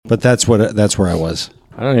But that's where I was.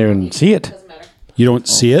 I don't even see it. You don't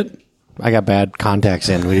see it? I got bad contacts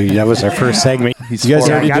in. That was our first segment. You guys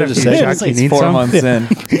already did a segment? He's 4 months in.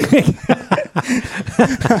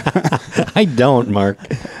 I don't, Mark.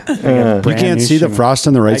 You can't see the frost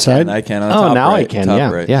on the right side? I can. On Oh, top now right, I can. top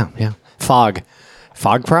Yeah, right. yeah. Fog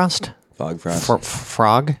frost? Fog frost.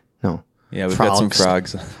 Frog? No. Yeah, we've got some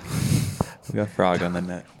frogs. We got frog on the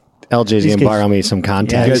net. LJ's going to borrow me some You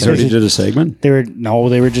contacts. guys already did a segment? They were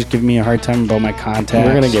just giving me a hard time about my contacts.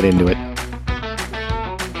 We're going to get into it.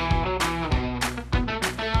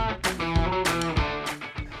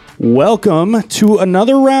 Welcome to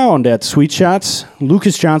another round at Sweet Shots.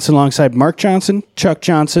 Lucas Johnson alongside Mark Johnson, Chuck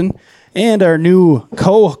Johnson, and our new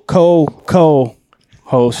co-host,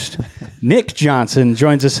 Nick Johnson,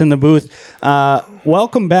 joins us in the booth.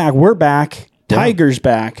 Welcome back. We're back. Tiger's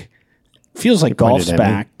back. Feels like golf's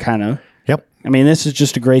back, kind of. Yep. I mean, this is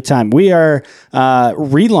just a great time. We are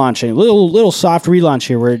relaunching, a little soft relaunch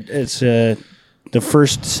here where it's the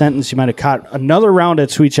first sentence you might have caught. Another round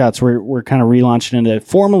at Sweet Shots. We're kind of relaunching into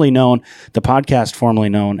the podcast formerly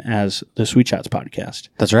known as the Sweet Shots podcast.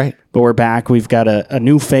 That's right. But we're back. We've got a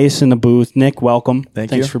new face in the booth. Nick, welcome.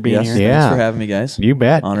 Thanks for being here. Yeah. Thanks for having me, guys. You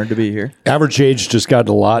bet. Honored to be here. Average age just got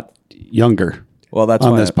a lot younger. Well, that's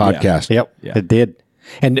on why this podcast. Yep. Yeah. It did.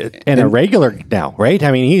 And a regular now, right?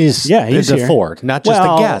 I mean, he's here. Ford, not just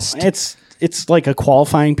a guest. It's like a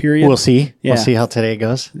qualifying period. We'll see. Yeah. We'll see how today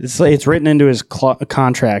goes. It's written into his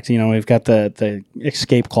contract. You know, we've got the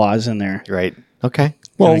escape clause in there. Right. Okay.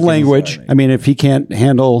 Well, language. I mean, if he can't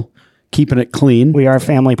handle keeping it clean, We are a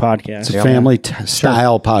family podcast. it's a family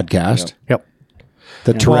style podcast. Yep.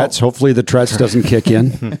 The Tourette's, hopefully the Tourette's doesn't kick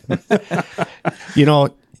in. You know,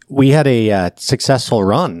 we had a successful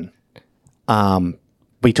run.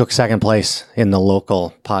 We took second place in the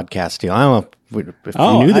local podcast deal. I don't know if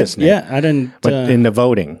you knew this, Nick. I didn't. But in the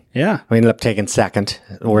voting, yeah. we ended up taking second,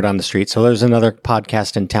 word on the street. So there's another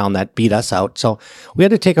podcast in town that beat us out. So we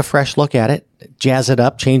had to take a fresh look at it, jazz it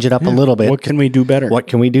up, change it up a little bit. What can we do better? What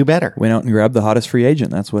can we do better? Went out and grabbed the hottest free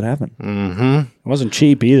agent. That's what happened. It wasn't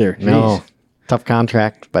cheap either. No, Jeez. tough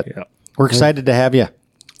contract, but we're excited to have you.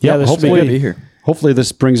 Yeah, this Hopefully, will to be be here. Hopefully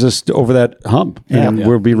this brings us over that hump and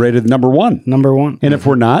we'll be rated number one. number one. And if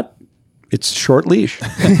we're not, it's short leash.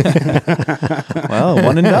 Well,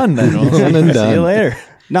 one and done then. One and See done. you later.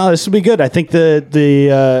 No, this will be good. I think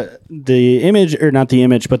the image, or not the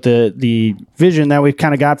image, but the vision that we've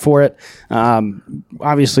kind of got for it,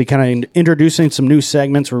 obviously kind of introducing some new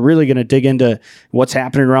segments. We're really going to dig into what's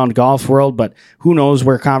happening around the golf world, but who knows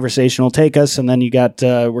where conversation will take us. And then you got,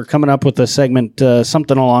 we're coming up with a segment,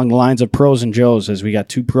 something along the lines of pros and Joes, as we got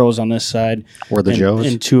two pros on this side. Or the Joes.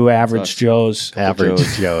 And two average Joes. Average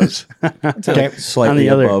Joes. Okay. Slightly On the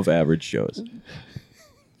other- above average Joes.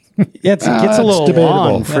 Yeah, it gets a little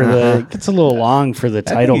debatable. long for the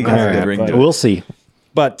title you got a card. good ring but- to it. We'll see.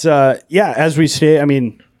 But as we say, I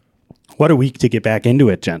mean, what a week to get back into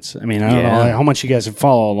it, gents. I mean, I don't know how much you guys have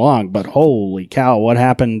followed along, but holy cow, what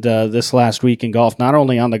happened this last week in golf? Not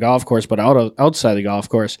only on the golf course, but outside the golf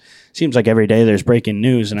course. Seems like every day there's breaking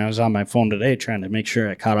news, and I was on my phone today trying to make sure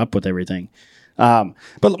I caught up with everything. But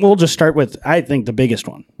we'll just start with, I think, the biggest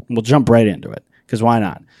one. We'll jump right into it, because why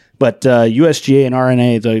not? But USGA and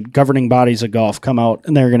RNA, the governing bodies of golf, come out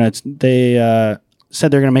and they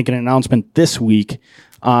said they're gonna make an announcement this week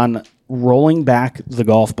on rolling back the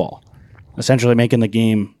golf ball, essentially making the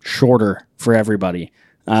game shorter for everybody,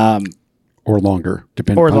 Or longer,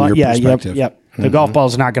 depending on your perspective. Yep. The golf ball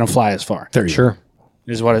is not going to fly as far. There you go.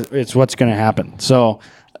 Is what's going to happen. So,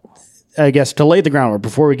 I guess to lay the groundwork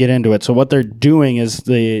before we get into it. So what they're doing is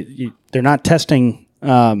they're not testing.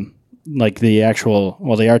 Like the actual,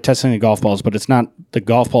 well, they are testing the golf balls, but it's not the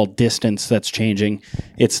golf ball distance that's changing.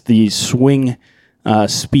 It's the swing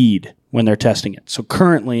speed when they're testing it. So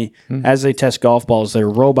currently, as they test golf balls, their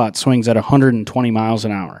robot swings at 120 miles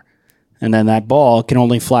an hour. And then that ball can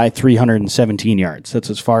only fly 317 yards. That's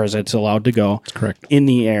as far as it's allowed to go. That's correct. In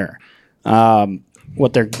the air.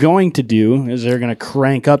 What they're going to do is they're going to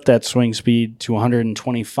crank up that swing speed to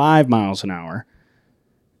 125 miles an hour.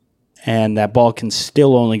 And that ball can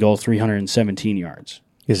still only go 317 yards.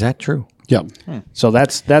 Is that true? Yeah. So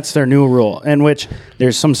that's their new rule, in which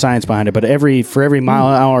there's some science behind it. But for every mile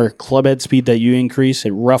an hour club head speed that you increase, it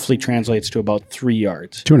roughly translates to about 3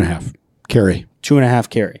 yards. 2.5 carry. 2.5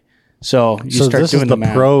 carry. So you start this doing is the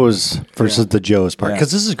math. pros versus the Joes part,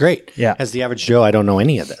 because this is great. Yeah. As the average Joe, I don't know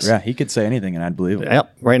any of this. Yeah, he could say anything and I'd believe it.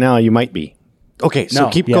 Yep. Right now, you might be. Okay, so No,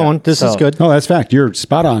 keep yeah. going. This is So- good. Oh, that's fact. You're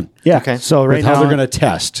spot on. Yeah. Okay. So right With now how they're going to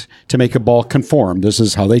test to make a ball conform. This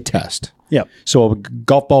is how they test. Yep. So a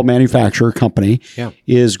golf ball manufacturer company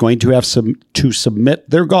is going to have to submit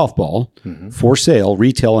their golf ball for sale,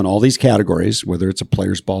 retail in all these categories, whether it's a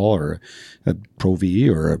player's ball or a Pro V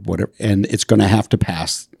or whatever, and it's going to have to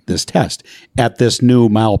pass this test at this new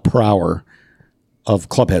mile per hour of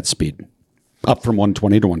clubhead speed, up from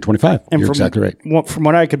 120 to 125. And you're exactly right. From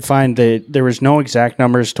what I could find, there was no exact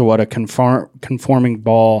numbers to what a conforming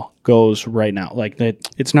ball goes right now. Like that,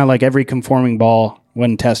 it's not like every conforming ball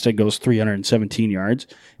when tested goes 317 yards.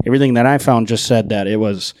 Everything that I found just said that it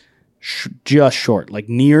was just short, like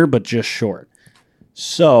near but just short.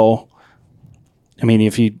 So, I mean,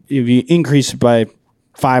 if you increase it by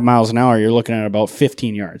 5 miles an hour, you're looking at about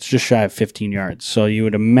 15 yards, just shy of 15 yards. So you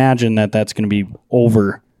would imagine that that's going to be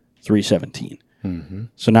over 317.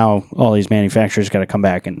 So now all these manufacturers got to come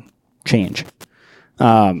back and change.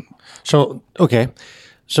 So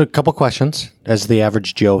a couple questions as the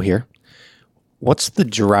average Joe here. What's the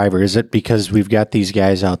driver? Is it because we've got these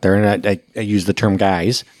guys out there, and I use the term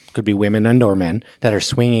guys, could be women and or men, that are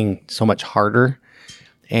swinging so much harder,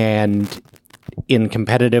 and in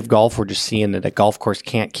competitive golf, we're just seeing that a golf course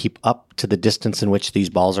can't keep up to the distance in which these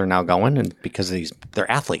balls are now going, and because they're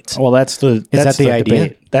athletes. Well, that's the idea?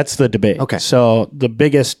 debate. That's the debate. Okay. So the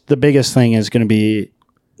biggest thing is going to be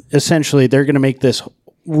essentially they're going to make this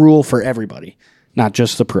rule for everybody, not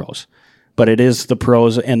just the pros, but it is the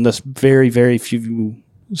pros and this very, very few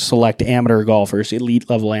select amateur golfers, elite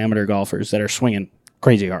level amateur golfers that are swinging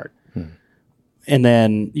crazy hard. And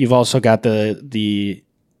then you've also got the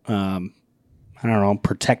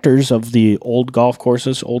protectors of the old golf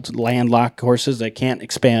courses, old landlocked courses that can't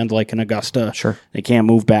expand like an Augusta. Sure. They can't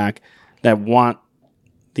move back, that want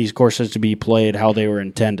these courses to be played how they were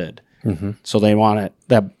intended. So they want it,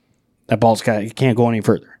 that ball's can't go any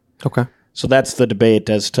further. Okay. So that's the debate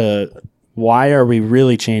as to why are we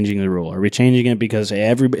really changing the rule? Are we changing it because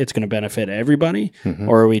it's going to benefit everybody?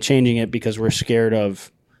 Or are we changing it because we're scared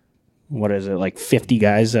of, what is it, like 50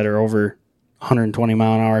 guys that are over 120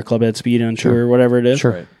 mile an hour clubhead speed on tour or whatever it is?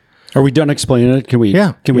 Sure. Right. Are we done explaining it? Can we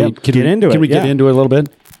get into it? Can we get into it a little bit?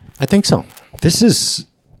 I think so. This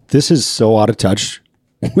is so out of touch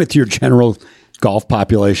with your general golf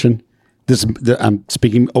population. I'm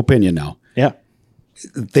speaking opinion now. Yeah.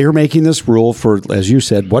 They're making this rule for, as you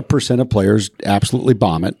said, what % of players absolutely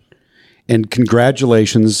bomb it. And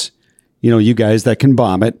congratulations, you guys that can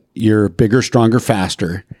bomb it. You're bigger, stronger,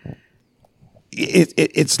 faster.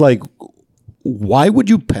 It's like, why would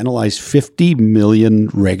you penalize 50 million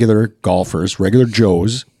regular golfers, regular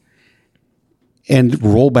Joes, and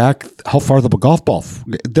roll back how far the golf ball?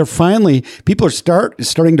 People are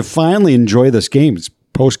starting to finally enjoy this game. It's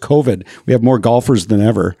post-COVID. We have more golfers than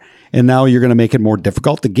ever. And now you're going to make it more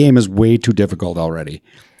difficult. The game is way too difficult already.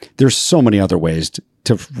 There's so many other ways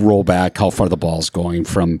to roll back how far the ball's going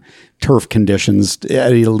from turf conditions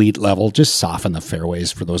at elite level. Just soften the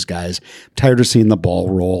fairways for those guys. I'm tired of seeing the ball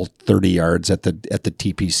roll 30 yards at the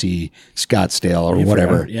TPC Scottsdale or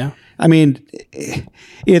whatever. Yeah. I mean,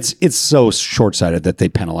 it's so short-sighted that they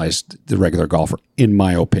penalized the regular golfer, in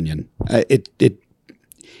my opinion. It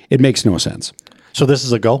makes no sense. So this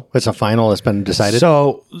is a go? It's a final that's been decided?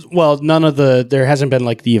 So, well, there hasn't been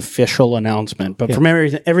like the official announcement, but from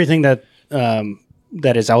everything that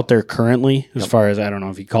that is out there currently, as far as, I don't know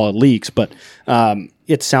if you call it leaks, but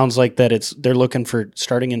it sounds like that they're looking for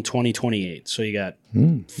starting in 2028. So you got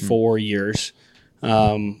 4 years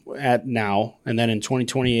at now, and then in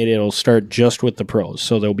 2028 it'll start just with the pros.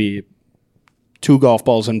 So there'll be 2 golf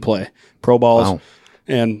balls in play, pro balls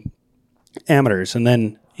and amateurs, and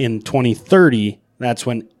then in 2030, that's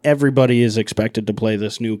when everybody is expected to play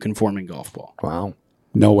this new conforming golf ball. Wow.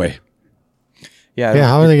 No way. Yeah,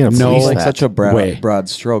 how are they going to police that? Such a broad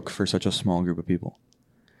stroke for such a small group of people.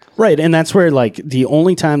 Right, and that's where, like, the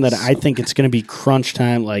only time that I think it's going to be crunch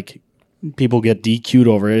time, like, people get DQ'd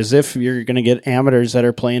over is if you're going to get amateurs that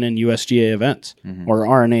are playing in USGA events or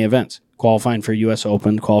RNA events, qualifying for US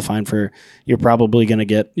Open, qualifying for, you're probably going to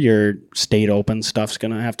get your state open stuff's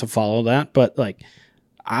going to have to follow that, but, like,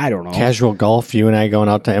 I don't know. Casual golf, you and I going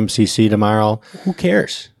out to MCC tomorrow. Who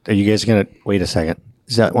cares? Are you guys going to, wait a second,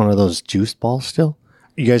 is that one of those juice balls still?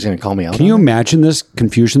 You guys going to call me out? Can you imagine this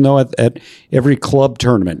confusion, though, at every club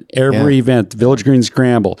tournament, every event, Village Green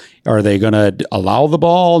Scramble? Are they going to allow the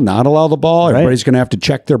ball, not allow the ball? Right. Everybody's going to have to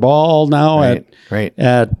check their ball now.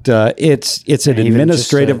 It's an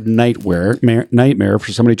administrative nightmare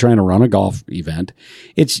for somebody trying to run a golf event.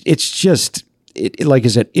 It's just... like I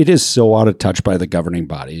said, it is so out of touch by the governing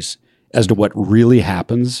bodies as to what really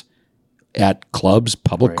happens at clubs,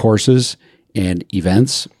 public courses, and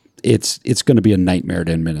events. It's going to be a nightmare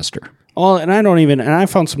to administer. Well, and I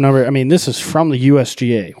found some number. I mean, this is from the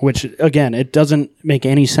USGA, which again, it doesn't make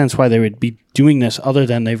any sense why they would be doing this other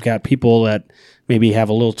than they've got people that maybe have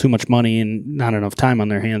a little too much money and not enough time on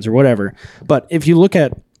their hands or whatever. But if you look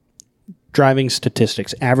at driving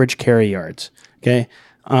statistics, average carry yards, okay,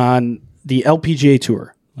 on the LPGA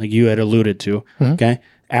Tour, like you had alluded to, okay,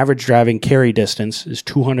 average driving carry distance is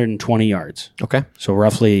 220 yards. Okay. So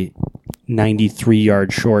roughly 93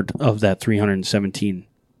 yards short of that 317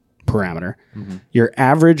 parameter. Your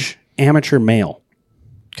average amateur male,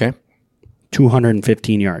 Okay.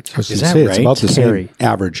 215 yards. I was Is gonna that say, it's right? about the Carry. same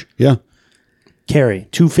average. Yeah. Carry,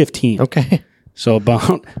 215. Okay. So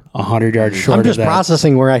about 100 yards short I'm just of that.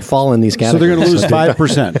 processing where I fall in these So categories. they're going to lose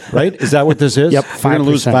 5%, right? Is that what this is? Yep, They're going to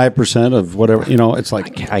lose 5%. 5% of whatever. It's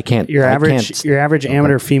like I can't. Your I average can't- your average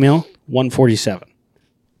amateur female, 147.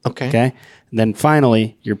 Okay. Okay. And then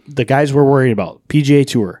finally, the guys we're worried about, PGA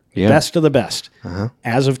Tour, Yeah. best of the best.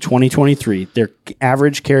 As of 2023, their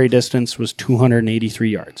average carry distance was 283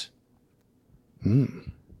 yards.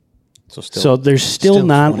 So there's still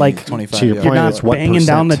not 20, like 25 to your yards. you're point, not it's what banging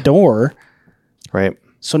down the percent? door. Right.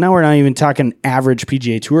 So now we're not even talking average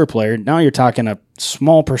PGA Tour player. Now you're talking a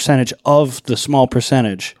small percentage of the small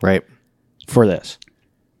percentage Right. for this.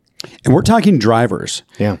 And we're talking drivers.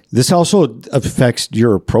 Yeah. This also affects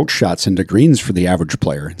your approach shots into greens for the average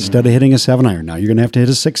player. Instead of hitting a 7-iron, now you're going to have to hit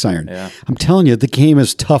a 6-iron. Yeah. I'm telling you, the game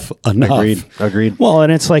is tough enough. Agreed. Well,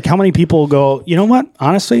 and it's like how many people go, you know what?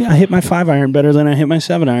 Honestly, I hit my 5-iron better than I hit my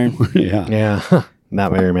 7-iron. Yeah. Yeah.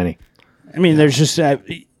 Not very many. I mean, there's just,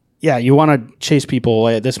 you want to chase people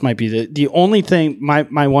away. This might be the only thing,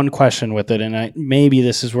 my one question with it, and maybe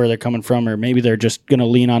this is where they're coming from, or maybe they're just going to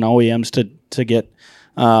lean on OEMs to get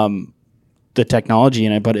the technology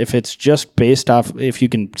in it. But if it's just based off, if you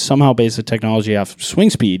can somehow base the technology off swing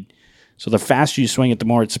speed, so the faster you swing it, the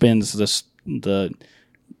more it spins, the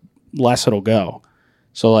less it'll go.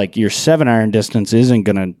 So like your 7-iron distance isn't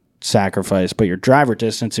going to sacrifice, but your driver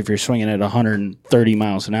distance, if you're swinging at 130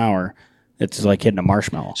 miles an hour, it's like hitting a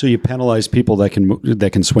marshmallow. So you penalize people that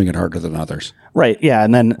can swing it harder than others. Right. Yeah.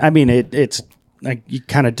 And then, I mean, it's like you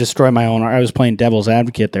kind of destroy my own. I was playing devil's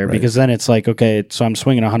advocate there because then it's like, okay, so I'm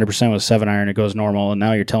swinging 100% with 7-iron, it goes normal. And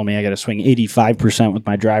now you're telling me I got to swing 85% with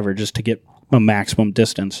my driver just to get a maximum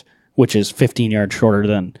distance, which is 15 yards shorter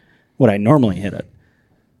than what I normally hit it.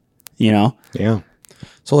 You know? Yeah.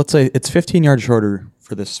 So let's say it's 15 yards shorter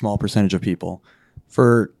for this small percentage of people.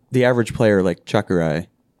 For the average player like Chuck or I,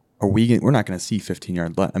 we're not going to see 15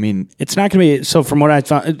 yard left. I mean, It's not going to be, so from what I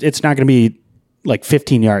thought, it's not going to be like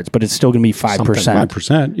 15 yards, but it's still going to be 5%.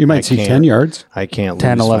 5%. You might see can't. 10 yards. I can't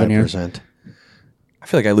 10, lose 11 5%. I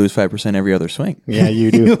feel like I lose 5% every other swing. Yeah,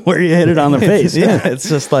 you do. Where you hit it on the face. Yeah, it's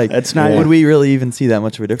just like, It's not- would we really even see that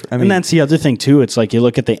much of a difference? I mean, And that's the other thing too. It's like you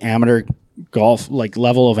look at the amateur golf, like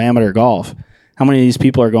level of amateur golf. How many of these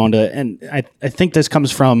people are going to? And I think this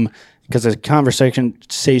comes from because the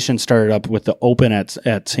conversation started up with the Open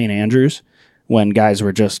at St. Andrews when guys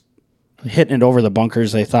were just hitting it over the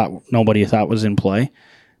bunkers nobody thought was in play.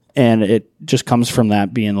 And it just comes from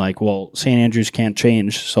that being like, well, St. Andrews can't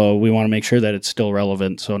change, so we want to make sure that it's still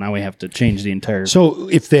relevant. So now we have to change the entire. So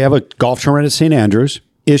if they have a golf tournament at St. Andrews,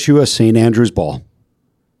 issue a St. Andrews ball.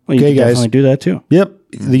 well, you okay, can guys. definitely do that too. Yep.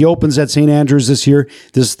 The Open's at St. Andrews this year.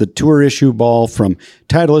 This is the tour issue ball from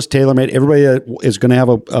Titleist, TaylorMade. Everybody that is going to have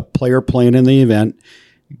a player playing in the event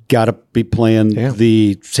got to be playing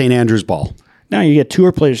the St. Andrews ball. Now you get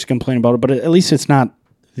tour players to complain about it, but at least it's not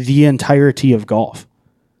the entirety of golf.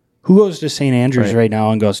 Who goes to St. Andrews right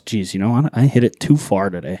now and goes, geez, you know what? I hit it too far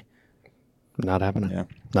today. Not happening. Yeah.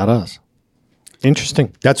 Not us.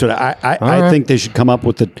 Interesting. That's what I think they should come up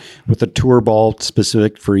with a tour ball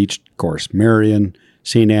specific for each course. Marion,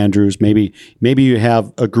 St. Andrews, maybe you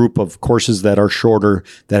have a group of courses that are shorter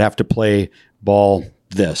that have to play ball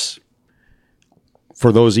this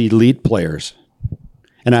for those elite players.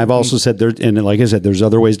 And I've also said and like I said, there's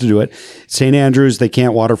other ways to do it. St. Andrews, they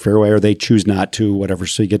can't water fairway or they choose not to, whatever.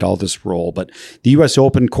 So you get all this roll. But the U.S.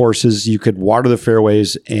 Open courses, you could water the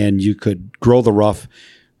fairways and you could grow the rough.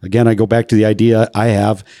 Again, I go back to the idea I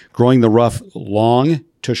have growing the rough long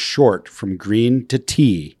to short from green to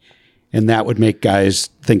tee. And that would make guys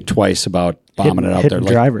think twice about bombing it out there. Hitting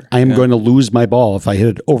driver. I am going to lose my ball if I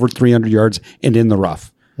hit it over 300 yards and in the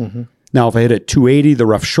rough. Mm-hmm. Now, if I hit it 280, the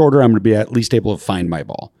rough shorter, I'm going to be at least able to find my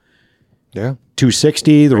ball. Yeah.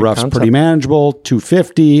 260, the rough's concept. pretty manageable.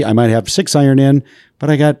 250, I might have 6-iron in, but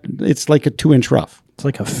it's like a 2-inch rough. It's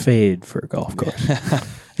like a fade for a golf course.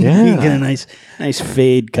 Yeah. You get a nice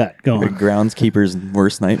fade cut The going. groundskeeper's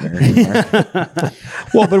worst nightmare.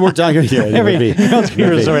 Well, but we're talking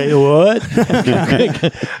Groundskeeper's right. What?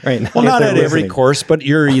 Right. Well, not at every course, but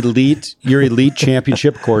your elite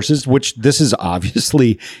championship courses, which this is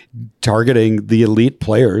obviously targeting the elite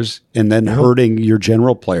players and then hurting your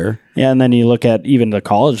general player. Yeah, and then you look at even the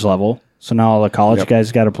college level. So now all the college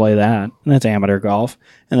guys got to play that. And that's amateur golf.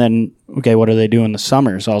 And then, okay, what do they do in the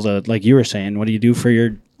summers? All the, like you were saying, what do you do for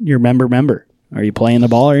your member? Are you playing the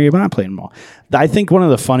ball or are you not playing the ball? I think one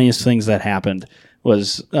of the funniest things that happened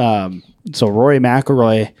was, so Rory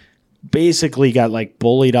McIlroy basically got like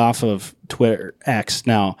bullied off of Twitter, X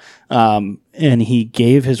now. And he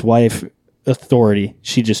gave his wife authority.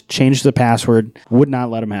 She just changed the password, would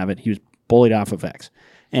not let him have it. He was bullied off of X.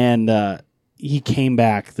 And he came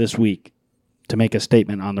back this week to make a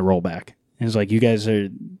statement on the rollback. And he's like, you guys are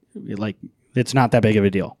like, it's not that big of a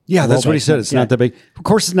deal. Yeah, that's what he said. It's not that big. Of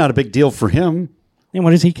course, it's not a big deal for him. And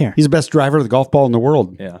what does he care? He's the best driver of the golf ball in the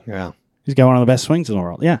world. Yeah. He's got one of the best swings in the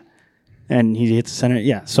world. Yeah. And he hits the center.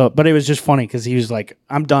 Yeah. So, but it was just funny because he was like,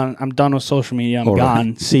 I'm done with social media. I'm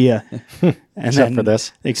gone. See ya. And Except for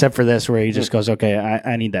this. Except for this, where he just goes, okay,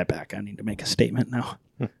 I need that back. I need to make a statement now.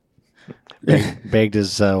 Begged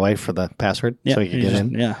his wife for the password so he could get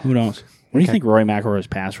in. Yeah. Who knows? What do you think Rory McIlroy's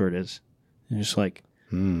password is? He's just like,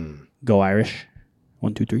 go Irish.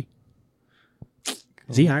 1, 2, 3.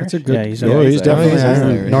 Is he Irish? That's a good. Yeah, he's he's Irish. definitely He's Irish.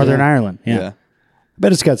 Irish. Northern Ireland. Yeah. I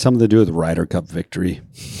bet it's got something to do with the Ryder Cup victory.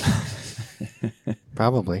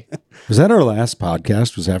 Probably. Was that our last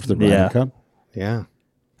podcast? Was after the Ryder Cup? Yeah.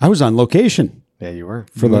 I was on location Yeah, you were.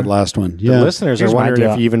 for that last one. The Yeah. listeners Here's are my wondering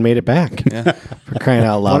deal. if you even made it back. For crying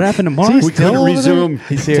out loud. What happened to Mark? We couldn't resume.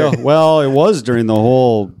 He's here. Well, it was during the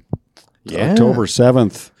whole Yeah. October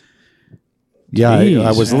 7th. Yeah, Jeez,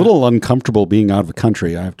 I was a little uncomfortable being out of the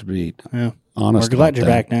country. I have to be Yeah. honest. We're glad about you're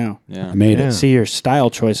that. back now. I made Yeah. it. See, your style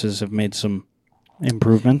choices have made some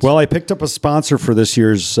improvements. Well, I picked up a sponsor for this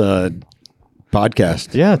year's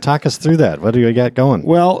podcast. Yeah, talk us through that. What do you got going?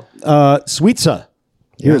 Well, Sweetsa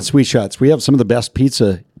here at Sweet Shots. We have some of the best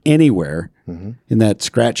pizza anywhere in that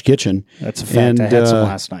scratch kitchen. that's a fact. I had some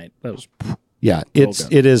last night. That was Yeah, good.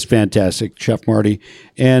 it is fantastic, Chef Marty.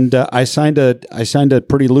 And I signed a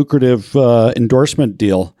pretty lucrative endorsement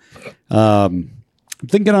deal. I'm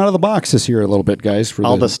thinking out of the box this year a little bit, guys. For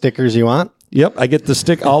All the stickers you want? Yep, I get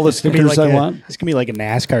all the stickers I want. It's gonna be like a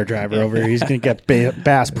NASCAR driver over here. He's gonna get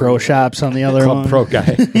Bass Pro Shops on the other Club one. Pro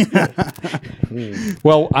guy.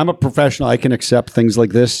 Well, I'm a professional. I can accept things like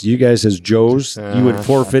this. You guys, as Joes, you would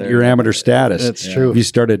forfeit your amateur status. That's true. If you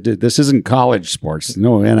started, this isn't college sports.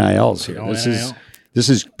 No NILs here. This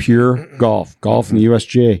is pure golf. Golf in the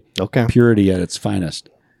USGA. Okay. Purity at its finest.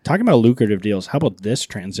 Talking about lucrative deals, how about this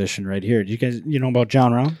transition right here? Do you guys know about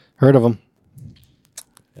Jon Rahm? Heard of them.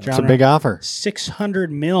 It's a big offer. $600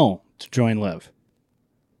 million to join Live.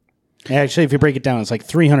 Actually, if you break it down, it's like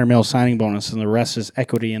 $300 million signing bonus, and the rest is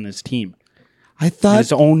equity in his team, I and thought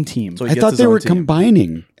his own team. So I thought they were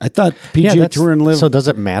combining. I thought PGA Tour and Live. So does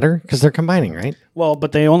it matter? Because they're combining, right? Well,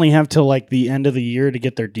 but they only have till like the end of the year to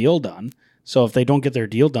get their deal done. So if they don't get their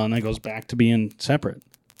deal done, that goes back to being separate.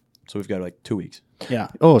 So we've got like 2 weeks. Yeah,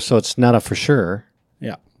 Oh, so it's not a for sure.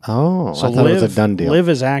 yeah. Oh, So I thought it was a done deal. Liv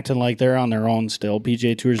is acting like they're on their own still.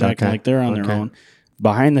 PGA Tour's acting like they're on their own.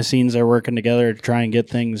 Behind the scenes, they're working together to try and get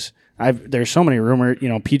things. There's so many rumors.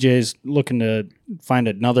 PGA's looking to find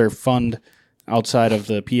another fund outside of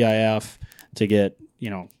the PIF to get,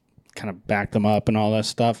 kind of back them up and all that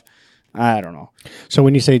stuff. I don't know. So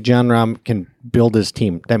when you say Jon Rahm can build his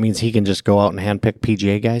team, that means he can just go out and handpick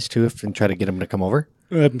PGA guys too and try to get them to come over?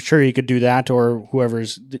 I'm sure you could do that, or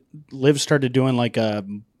whoever's. Liv started doing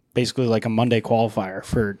basically like a Monday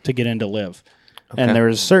qualifier to get into Liv. Okay. And there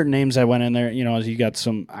was certain names that went in there. You got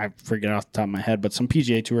some, I forget off the top of my head, but some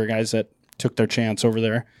PGA Tour guys that took their chance over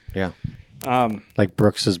there. Yeah. Like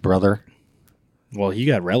Brooks's brother. Well, he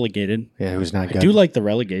got relegated. Yeah, who's not good. I do like the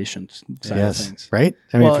relegation side of things. Right?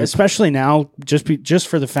 Well, especially now, just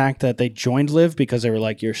for the fact that they joined Liv because they were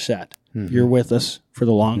like, you're set. You're with us for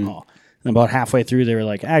the long haul. And about halfway through, they were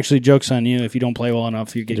like, actually, joke's on you. If you don't play well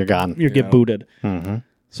enough, you're gone. You get booted.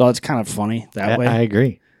 So it's kind of funny that way. I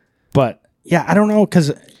agree. But yeah, I don't know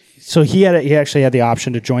because he actually had the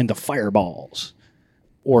option to join the Fireballs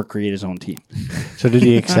or create his own team. So did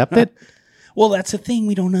he accept it? Well, that's the thing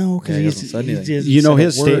we don't know because he hasn't said anything.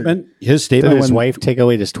 his statement. His Did statement. his wife take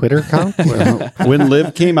away his Twitter account? When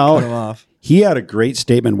Liv came out, off. he had a great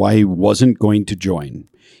statement why he wasn't going to join,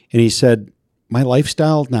 and he said, "My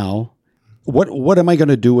lifestyle now. What am I going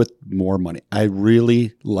to do with more money? I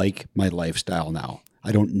really like my lifestyle now.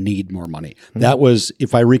 I don't need more money. That was,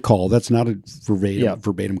 if I recall, that's not a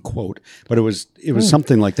verbatim quote, but it was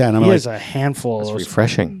something like that. And I'm He like, has a handful of those,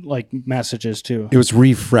 refreshing. like messages too. it was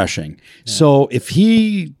refreshing. Yeah. So if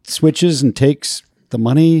he switches and takes the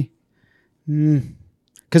money,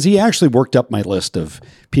 because he actually worked up my list of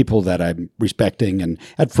people that I'm respecting. And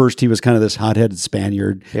at first he was kind of this hot-headed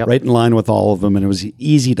Spaniard, right in line with all of them. And it was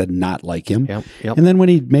easy to not like him. And then when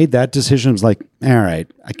he made that decision, it was like, all right,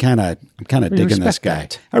 I'm kind of digging this guy.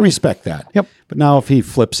 That. I respect that. But now if he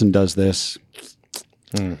flips and does this,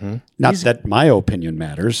 not that my opinion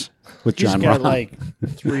matters with Jon Rahm. He's got like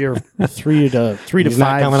three to He's five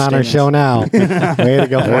not coming on our show now. Way to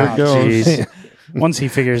go. Wow, geez. Once he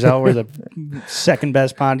figures out we're the second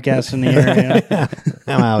best podcast in the area.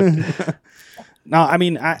 I'm out. No, I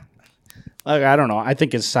mean, I don't know. I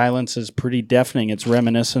think his silence is pretty deafening. It's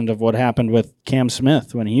reminiscent of what happened with Cam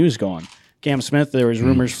Smith when he was going. Cam Smith, there was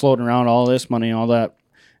rumors floating around, all this money, all that,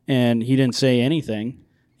 and he didn't say anything.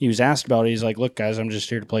 He was asked about it. He's like, look, guys, I'm just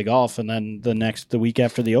here to play golf. And then the week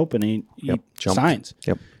after the Open, he signs.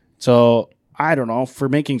 So I don't know. For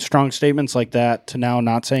making strong statements like that to now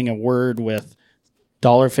not saying a word with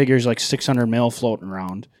dollar figures like $600 million floating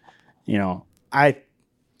around, I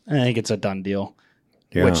think it's a done deal,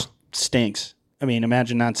 which stinks. I mean,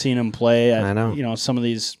 imagine not seeing him play at some of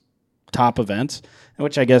these top events,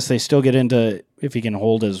 which I guess they still get into if he can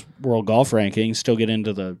hold his world golf rankings, still get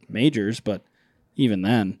into the majors, but even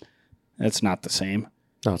then, it's not the same.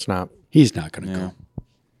 No, it's not. He's not going to go.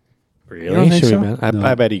 Really? You don't think so? No.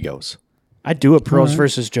 I bet he goes. I'd do a pros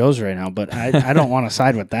versus Joes right now, but I don't want to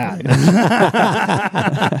side with that.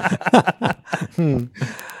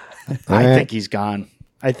 I think he's gone.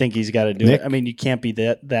 I think he's got to do it. I mean, you can't be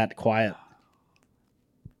that quiet.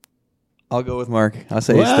 I'll go with Mark. I'll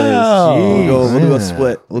say he stays. We'll do a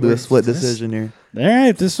split. We'll do a split decision here. All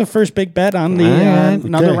right, this is the first big bet on the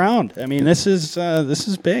another round. I mean, this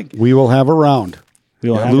is big. We will have a round.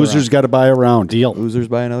 Losers got to buy a round. Deal. Losers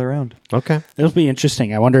buy another round. Okay. It'll be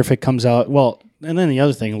interesting. I wonder if it comes out. Well, and then the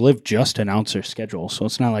other thing, Liv just announced their schedule, so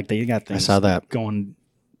it's not like they got things going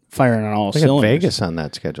firing on all cylinders. Vegas on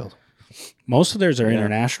that schedule. Most of theirs are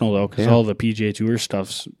international though, because all the PGA Tour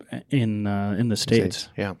stuff's in the States.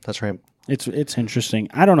 Yeah, that's right. It's interesting.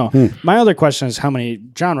 I don't know. My other question is how many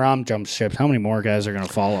Jon Rahm jumps ship. How many more guys are going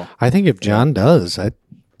to follow? I think if John does, I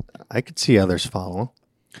could see others follow.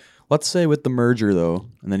 Let's say with the merger, though,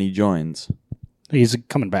 and then he joins. He's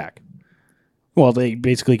coming back. Well, they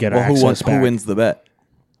basically get access back. Who wins the bet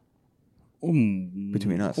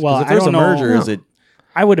between us? Well, if there's a merger, is it?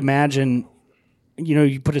 I would imagine,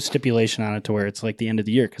 you put a stipulation on it to where it's like the end of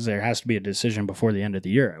the year because there has to be a decision before the end of the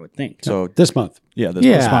year, I would think. So this month. Yeah, this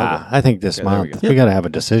month. I think this month. We got to have a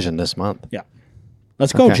decision this month. Yeah.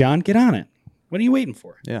 Let's go, John. Get on it. What are you waiting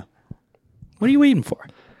for? Yeah. What are you waiting for?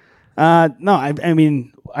 No, I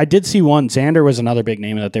mean, I did see one. Xander was another big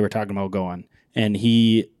name that they were talking about going, and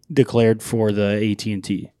he declared for the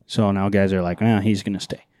AT&T. So now guys are like, he's going to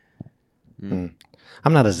stay. I'm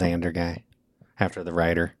not a Xander guy after the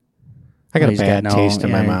Ryder. I got a bad taste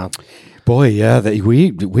in my mouth. Boy, yeah,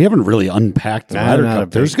 we haven't really unpacked the Ryder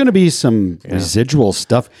Cup. There's going to be some residual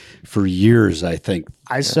stuff for years, I think.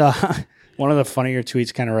 I saw one of the funnier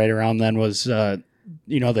tweets kind of right around then was, the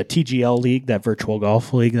TGL League, that virtual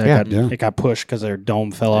golf league, it got pushed because their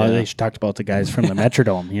dome fell out. They talked about the guys from the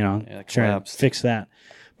Metrodome, trying to fix that.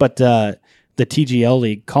 But the TGL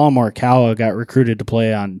League, Colin Morikawa got recruited to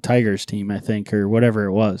play on Tiger's team, I think, or whatever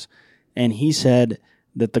it was. And he said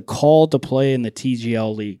that the call to play in the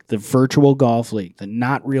TGL League, the virtual golf league, the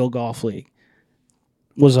not real golf league,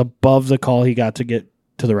 was above the call he got to get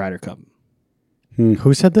to the Ryder Cup.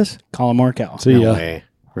 Who said this? Colin Morikawa. No way.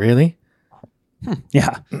 Really?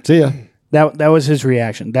 Yeah. See ya. That was his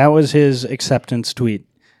reaction. That was his acceptance tweet.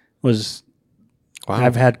 Was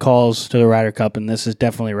I've had calls to the Ryder Cup, and this is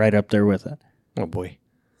definitely right up there with it. Oh boy!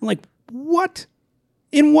 I'm like, what?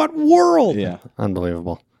 In what world? Yeah,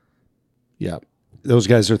 unbelievable. Yeah, those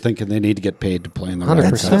guys are thinking they need to get paid to play in the Ryder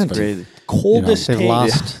Cup. 100%. Crazy. Coldest they've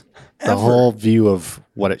lost the whole view of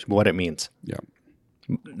what it means. Yeah.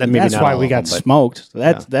 That's why we got smoked.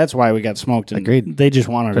 That's why we got smoked. And agreed. They just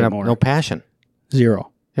wanted it more. No passion.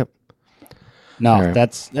 Zero. Yep. No,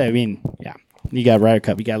 you got Ryder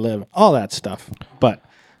Cup, you got Live, all that stuff. But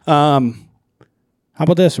how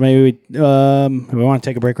about this? Maybe we want to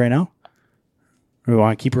take a break right now? Or we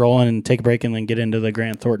want to keep rolling and take a break and then get into the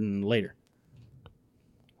Grant Thornton later?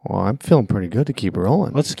 Well, I'm feeling pretty good to keep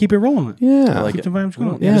rolling. Let's keep it rolling. Yeah. I like keep it. the vibes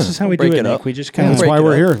going. Yeah. This is how we do it, Nick. We just kind of... That's why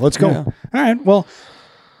we're here. Let's go. Yeah. All right, well,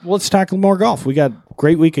 let's talk more golf. We got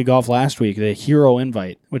great week of golf last week. The Hero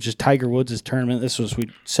Invite, which is Tiger Woods' tournament. We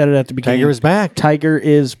said it at the beginning. Tiger is back. Tiger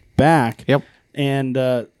is back. Yep. And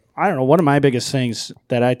I don't know. One of my biggest things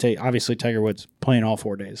that I take, obviously Tiger Woods playing all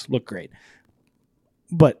 4 days, looked great.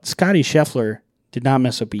 But Scotty Scheffler did not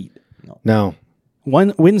miss a beat. No.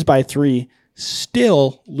 Wins by 3,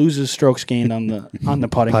 still loses strokes gained on the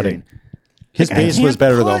putting green. His pace was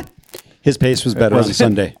better, though. His pace was better on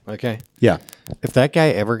Sunday. Okay. Yeah. If that guy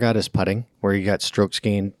ever got his putting, where he got strokes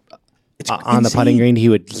gained on the putting green, he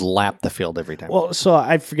would lap the field every time. Well, so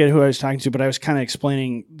I forget who I was talking to, but I was kind of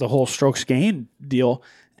explaining the whole strokes gained deal.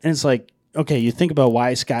 And it's like, okay, you think about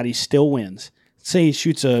why Scotty still wins. Say he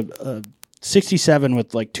shoots a 67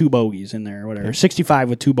 with like 2 bogeys in there or whatever, 65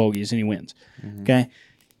 with 2 bogeys, and he wins. Mm-hmm. Okay.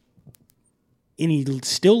 And he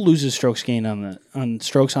still loses strokes gained on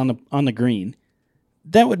strokes on the green.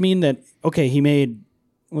 That would mean that, okay, he made,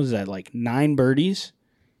 what was that, like 9 birdies,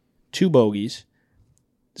 2 bogeys.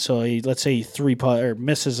 So let's say he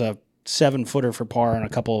misses a 7-footer for par on a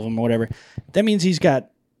couple of them or whatever. That means he's got,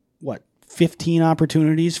 15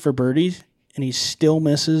 opportunities for birdies, and he still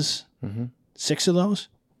misses 6 of those?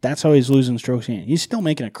 That's how he's losing strokes gained. He's still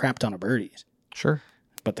making a crap ton of birdies. Sure.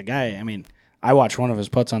 But the guy, I mean, I watched one of his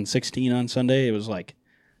putts on 16 on Sunday. It was like,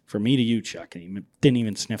 for me to you, Chuck, and he didn't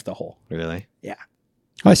even sniff the hole. Really? Yeah.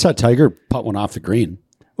 I saw Tiger putt one off the green.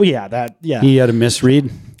 Well, yeah. He had a misread.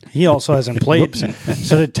 He also hasn't played.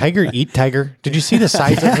 So did Tiger eat Tiger? Did you see the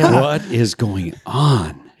size of him? What is going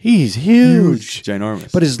on? He's huge.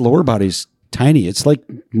 Ginormous. But his lower body's tiny. It's like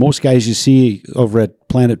most guys you see over at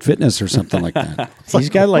Planet Fitness or something like that. He's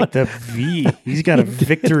got like the V. He's got a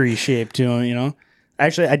victory shape to him, you know?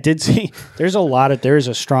 Actually, I did see there's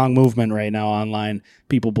a strong movement right now online.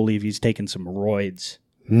 People believe he's taking some roids.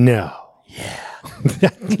 No. Yeah.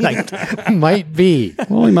 Might be.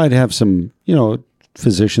 Well, he might have some,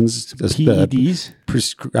 physicians PEDs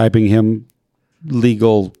prescribing him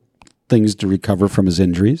legal things to recover from his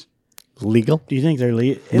injuries. Legal? Do you think they're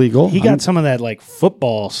legal? He got some of that like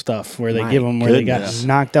football stuff where they give him where they got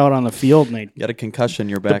knocked out on the field and they got a concussion.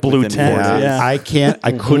 You're back. blue within tent. 4 days. Yeah.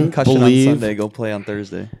 I couldn't Concussion believe on Sunday. Go play on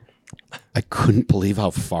Thursday. I couldn't believe how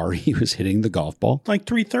far he was hitting the golf ball. like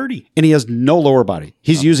 330. And he has no lower body.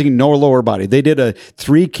 He's using no lower body. They did a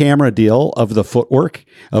 3-camera deal of the footwork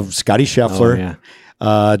of Scotty Scheffler,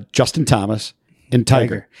 Justin Thomas, and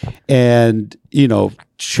Tiger. And,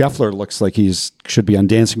 Scheffler looks like should be on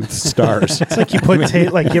Dancing with the Stars. It's like you put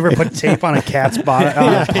tape. Like you ever put tape on a cat's bottom?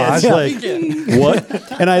 It's like,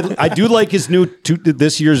 what? And I do like his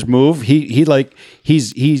this year's move. He's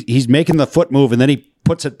making the foot move and then he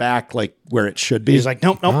puts it back like where it should be. He's like,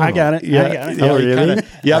 nope, I got it. Yeah, I got it.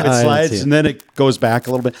 yeah, really? it slides and then it goes back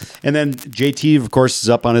a little bit. And then JT, of course, is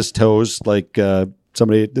up on his toes like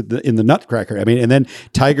somebody in the Nutcracker. I mean, and then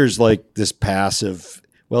Tiger's like this passive.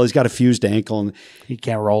 Well, he's got a fused ankle, and He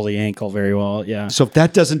can't roll the ankle very well. Yeah. so if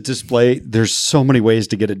that doesn't display, there's so many ways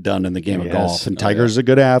to get it done in the game of Yes. golf. And Tiger's a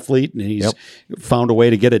good athlete, and he's found a way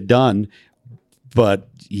to get it done. But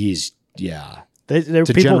he's to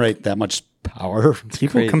generate that much power.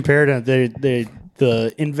 People compared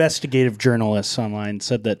the investigative journalists online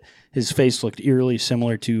said that his face looked eerily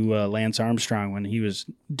similar to Lance Armstrong when he was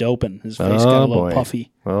doping. His face got a little puffy.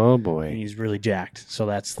 Oh, And boy. he's really jacked. So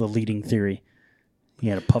that's the leading theory. He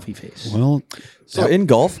had a puffy face. Well, So in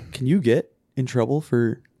golf, can you get in trouble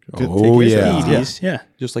for? oh yeah, PEDs, yeah.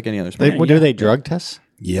 Just like any other sport. Do they drug test?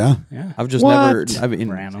 yeah. I've just What? never. I mean,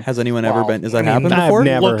 Random. has anyone ever been? Has that I mean, happened I've before?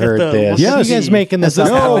 never Look at heard the- this. look at You guys the- making this Has up?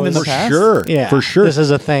 this No, happened in the for past? sure, Yeah, for sure. This is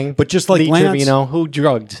a thing. But just like Lee Lance- Trevino, who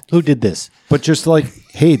drugged? Who did this? But just like,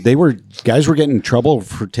 hey, guys were getting in trouble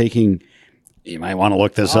for taking. You might want to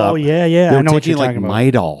look this up. Oh, yeah. They I were know what taking you're like talking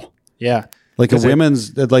about. Midol, Yeah. like a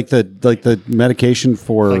women's, like the medication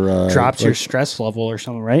for Drops your stress level or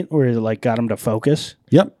something, right? Where it like got him to focus.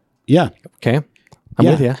 Yep. Yeah. Okay. I'm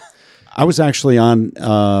with you. I was actually on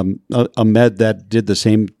a med that did the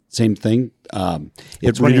same thing.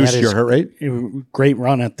 It when he reduced had your his- heart rate. Great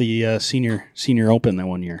run at the senior open that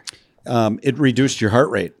one year. It reduced your heart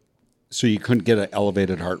rate, so you couldn't get an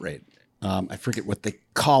elevated heart rate. I forget what they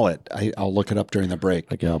call it. I'll look it up during the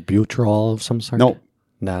break. Like a butrol of some sort? No,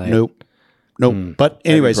 Nope. Nope. But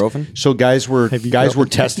anyways, Ibuprofen? so guys were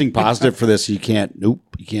testing positive for this. You can't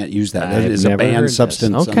use that. That I've is a never heard banned this.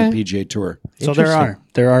 substance Okay. on the PGA Tour. So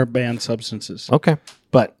there are banned substances. Okay.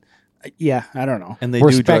 But yeah, I don't know. And they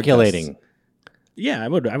We're do drug speculating. Yeah, I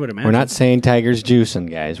would imagine. We're not saying Tiger's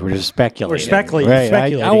juicing, guys. We're just speculating. We're speculating.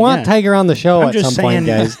 Right. I want Tiger on the show at some point,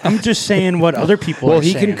 guys. I'm just saying what other people Well, are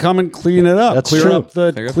he saying. can come and clean it up. That's clear true. up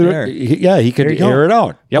the Clear up clear. the air. Yeah, he could There you go. air it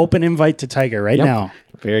out. Open invite to Tiger right now.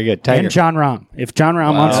 Very good. Tiger. And Jon Rahm. If Jon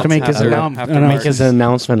Rahm wants to make his have to announcement. make his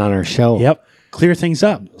announcement on our show. Yep. Clear things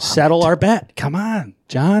up. Settle our bet. Come on.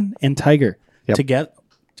 John and Tiger. Yep.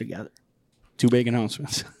 Together. Two big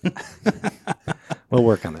announcements. We'll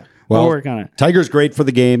work on that. Well, We'll work on it. Tiger's great for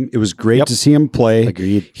the game. It was great to see him play.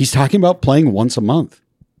 Agreed. He's talking about playing once a month,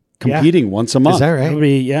 competing once a month. Is that It'll right?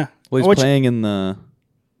 be, yeah. Well, he's playing in the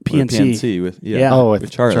PNC. with Yeah. Oh, with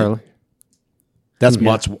Charlie. Charlie. That's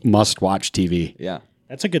must-watch TV. Yeah.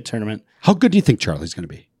 That's a good tournament. How good do you think Charlie's going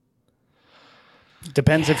to be?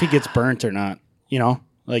 Depends if he gets burnt or not. You know,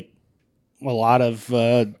 like a lot of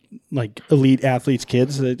like elite athletes'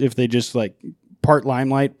 kids, that if they just like part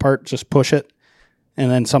limelight, part just push it,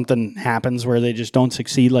 and then something happens where they just don't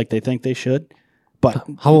succeed like they think they should. But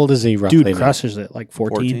How old is he roughly? dude crushes it, like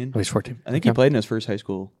 14. Oh, he's 14. I think he played in his first high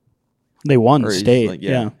school. They won Or he's state. like,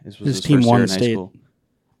 yeah. this was His team first year won in high state. school.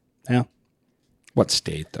 Yeah. What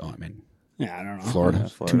state, though? I mean, Yeah, I don't know. Florida. Yeah,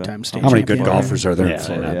 Florida. Two-time state How many champion. good golfers are there in Yeah,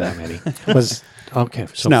 Florida? not that many. Was okay.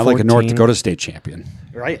 It's So not like a North 14. Dakota state champion.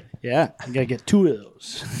 Right. Yeah. You got to get two of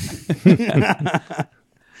those.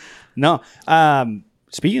 No.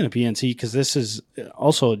 Speaking of PNC, because this is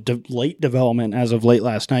also late development as of late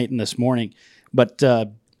last night and this morning, but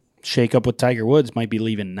shake up with Tiger Woods might be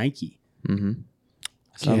leaving Nike.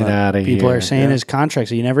 Get out of here. People are saying his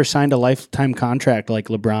contracts. He never signed a lifetime contract like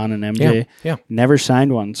LeBron and MJ. Yeah. Never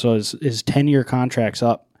signed one. So his 10-year contract's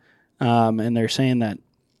up. And they're saying that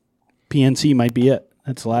PNC might be it.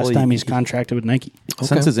 That's the last time he's contracted with Nike.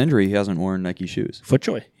 Since his injury, he hasn't worn Nike shoes.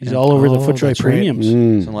 FootJoy. He's all over the Oh, FootJoy that's right. premiums. So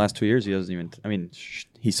in the last 2 years, he hasn't even. I mean,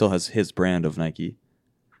 he still has his brand of Nike.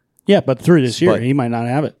 Yeah, but through this year, But- he might not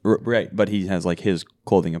have it. Right, but he has like his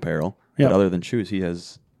clothing apparel. Yeah. But other than shoes, he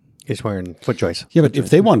has. He's wearing FootJoys. Yeah, but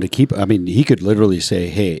if they wanted to keep, I mean, he could literally say,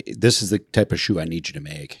 "Hey, this is the type of shoe I need you to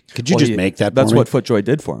make. Could you Well, just he- make that?" That's for me? what FootJoy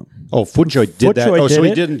did for him. Oh, FootJoy did that. FootJoy Oh, so did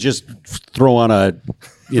he it? didn't just throw on a,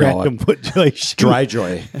 Random FootJoy shoe. dry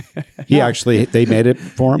joy. He actually they made it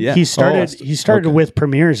for him. Yeah. He started. Oh, He started with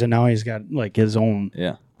premieres, and now he's got like his own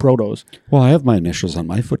Yeah. protos. Well, I have my initials on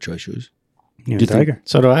my FootJoy shoes. You you think- Tiger.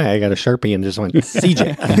 So do I. I got a Sharpie and just went CJ.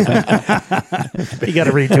 You got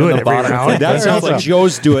to redo it every round. That's how the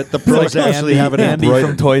Joes do it. The pros actually have it Andy from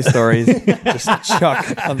embroidered. Toy Story. Just Chuck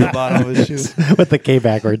on the bottom of his shoe. with the K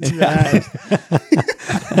backwards.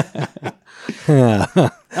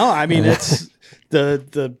 No, I mean it's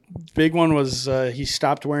the big one was he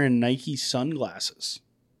stopped wearing Nike sunglasses.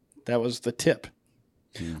 That was the tip.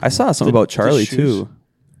 I saw something about Charlie shoes. too.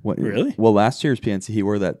 What, Really? Well, last year's PNC, he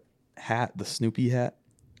wore that hat, the Snoopy hat.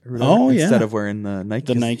 or whatever, Oh, yeah. Instead of wearing the Nike.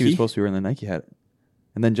 The 'cause Nike? He was supposed to be wearing the Nike hat.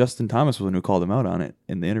 And then Justin Thomas was the one who called him out on it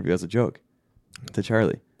in the interview as a joke to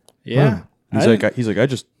Charlie. Yeah, He's like, I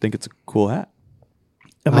just think it's a cool hat.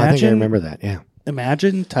 I think I imagine. remember that. Yeah.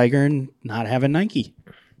 Imagine Tiger and not having Nike.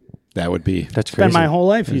 That would be. That's It's been crazy. my whole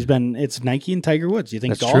life. It's Nike and Tiger Woods. You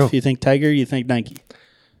think That's golf, true. you think Tiger, you think Nike.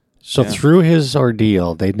 So through his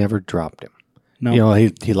ordeal, they never dropped him. No. You know,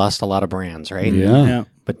 he lost a lot of brands, right? Yeah. Yeah.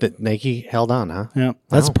 But the Nike held on, huh? Yeah.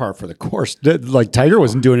 That's par for the course. Like Tiger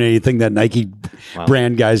wasn't doing anything that Nike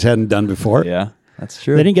brand guys hadn't done before. Yeah, that's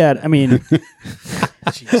true. They didn't get, I mean,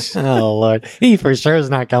 Oh, Lord. He for sure is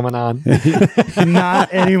not coming on.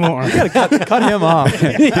 not anymore. Cut him off.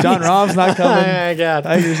 Jon Rahm's not Oh, coming. my God.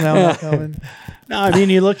 Tiger's now not coming. No, I mean,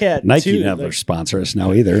 you look at Nike too, never like- sponsor us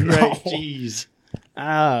now either. Right. Jeez.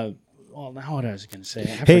 Well, now what I was going to say.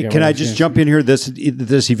 Hey, can I just jump in here? This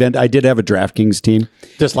event, I did have a DraftKings team.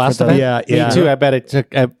 This last the- event? Yeah, yeah. Me too. I bet it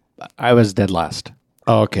took, I was dead last.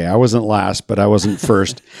 Okay, I wasn't last, but I wasn't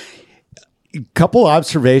first. Couple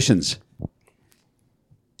observations.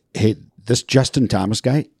 Hey, this Justin Thomas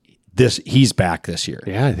guy, he's back this year.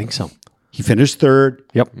 Yeah, I think so. He finished third.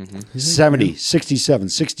 Yep. 70, 67,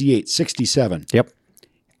 68, 67. Yep.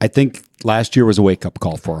 I think last year was a wake-up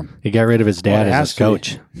call for him. He got rid of his dad it as has his to be.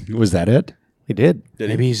 coach. Was that it? He did.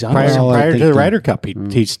 Maybe he's on. Prior, Well, I prior to think the the- Ryder Cup,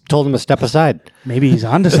 he told him to step aside. Maybe he's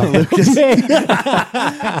on to something.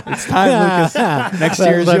 It's time, Lucas. Next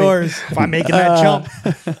year's funny. yours. If I'm making that jump.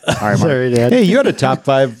 Sorry, Dad. Hey, you had a top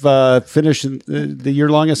five finish in the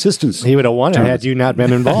year-long assistance. He would have won it had you not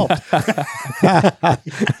been involved.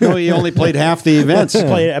 No, he only played half the events. I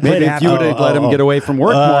played Maybe half. if you would have let him get away from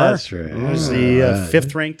work more. That's right. I was the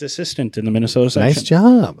fifth-ranked assistant in the Minnesota section. Nice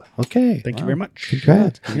job. Okay. Thank you very much.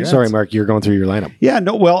 Congrats. Sorry, Mark, you're going through your lineup. Yeah,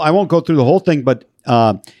 no, well, I won't go through the whole thing, but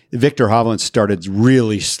Victor Hovland started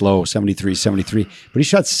really slow, 73, but he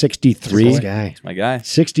shot 63. This guy. My guy.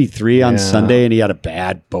 63 on Sunday, and he had a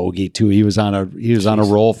bad bogey too. He was on a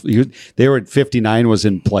roll. They were at 59 was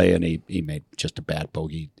in play, and he made just a bad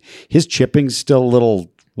bogey. His chipping's still a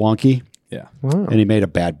little wonky. Yeah. Wow. And he made a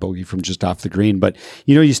bad bogey from just off the green. But,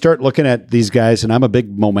 you start looking at these guys, and I'm a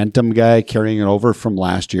big momentum guy carrying it over from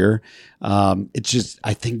last year. It's just,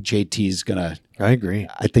 I think JT's going to. I agree.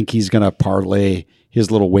 I think he's going to parlay his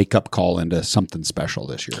little wake-up call into something special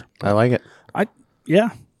this year. I like it.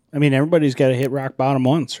 Yeah. I mean, everybody's got to hit rock bottom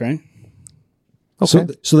once, right? Okay.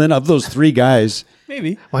 So then of those three guys,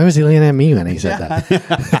 Maybe. Why was he looking at me when he said that?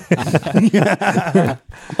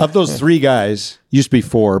 of those three guys, used to be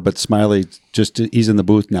four, but Smiley he's in the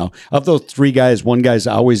booth now. Of those three guys, one guy's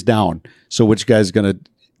always down. So which guy's going to,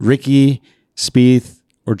 Ricky, Spieth,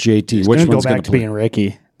 or JT? Which Go one's going back to to being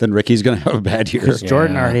Ricky. Then Ricky's going to have a bad year.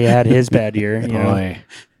 Jordan already had his bad year. Boy,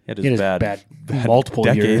 It He had is his bad multiple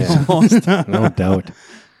decades years. almost. no doubt.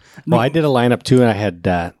 Well, I did a lineup too, and I had,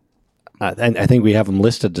 and I think we have them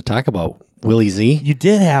listed to talk about. Willie Z You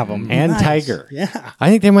did have him. and Nice. Tiger. Yeah. I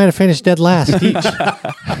think they might have finished dead last each.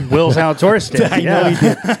 Will's outdoor stick. I know he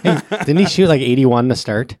did. Hey, didn't he shoot like 81 to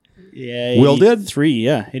start? Yeah. Will did? 3,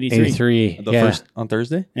 yeah. 83. 83. The yeah. first on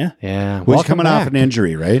Thursday? Yeah. Yeah. Who's Welcome coming off back. an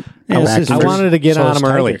injury, right? Yeah, this is I first- wanted to get so on is him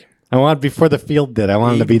early. Tiger. I wanted before the field did. I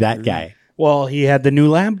wanted to be that guy. Well, he had the new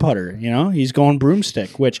lab putter, He's going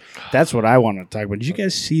broomstick, which that's what I wanted to talk about. Did you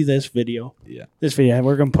guys see this video? Yeah. This video,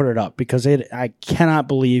 we're going to put it up because I cannot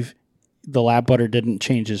believe the lab putter didn't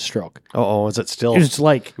change his stroke. Oh, is it still? It's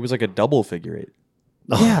like, It was like a double figure 8.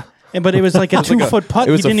 yeah. But it was like a 2-foot putt.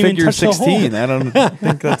 It was He didn't a even figure touch the 16. hole. I don't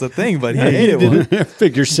think that's a thing, but he made it one.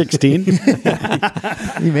 Figure 16.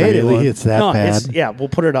 He made it. It's that No, bad. we'll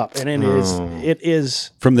put it up. And it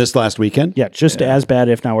is From this last weekend? Yeah, just as bad,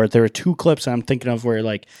 if not worse. There were 2 clips I'm thinking of where,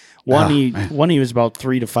 like, one he was about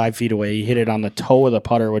 3 to 5 feet away. He hit it on the toe of the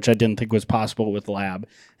putter, which I didn't think was possible with lab.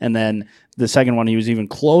 And then the second one, he was even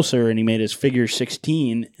closer, and he made his figure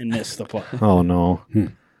 16 and missed the putt. Oh no.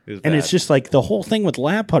 And it's just like the whole thing with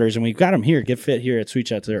lab putters, and we've got them here. Get fit here at Sweet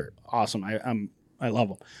Shots. They're awesome. I love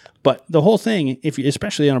them. But the whole thing,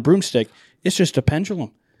 especially on a broomstick, it's just a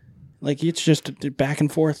pendulum. Like, it's just back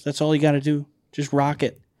and forth. That's all you got to do. Just rock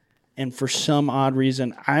it. And for some odd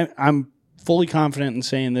reason, I'm fully confident in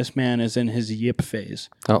saying this man is in his yip phase.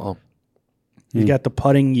 Uh-oh. He's got the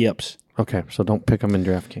putting yips. Okay, so don't pick him in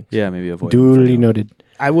DraftKings. Yeah, maybe avoid Duly noted.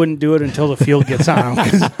 I wouldn't do it until the field gets on him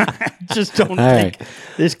because I just don't think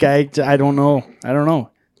this guy. I don't know.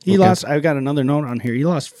 He lost. I've got another note on here. He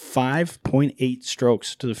lost 5.8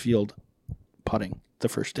 strokes to the field putting the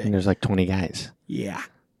first And day. there's like 20 guys. Yeah.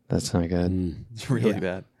 That's not good. It's really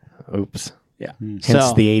bad. Oops. Yeah.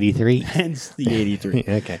 Hence the 83. Hence the 83.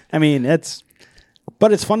 Okay. I mean,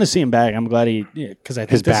 but it's fun to see him back. I'm glad because I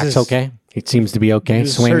think His this back's is okay. He seems to be okay.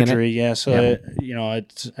 his Swinging surgery. it. Yeah. So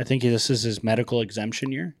I think this is his medical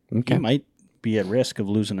exemption year. Okay. He might be at risk of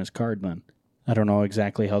losing his card then. I don't know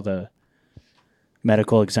exactly how the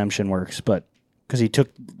medical exemption works, but because he took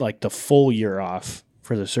like the full year off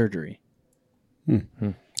for the surgery.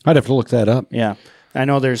 I'd have to look that up. Yeah. I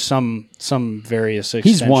know there's some various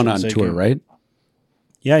He's won on extensions they tour, can- right?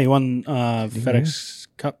 Yeah, he won FedEx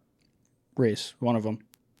Cup race, one of them.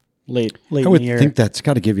 Late I in would the year. think that's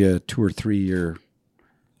got to give you a 2 or 3 year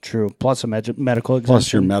True. Plus a medical exemption.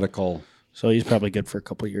 plus your medical. So he's probably good for a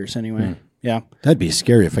couple of years anyway. Yeah. That'd be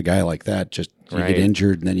scary if a guy like that just you Right. get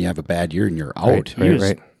injured and then you have a bad year and you're out. Right, He was-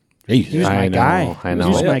 right. Hey, He was I my know, guy. I know.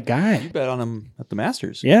 He was Yeah. my guy. You bet on him at the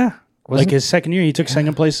Masters. Yeah. Wasn't- like his second year, he took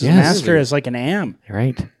second place as a Yes. master as like an AM.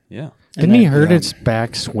 Right. Yeah. Didn't he hurt his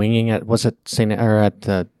back swinging at, was it St. or at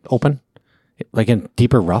the Open? Like in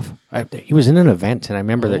deeper rough? He was in an event, and I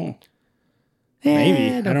remember that. Oh.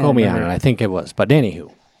 Maybe. I Don't don't quote me on remember. it. I think it was. But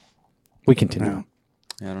anywho, we continue.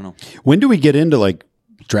 Yeah, I don't know. When do we get into like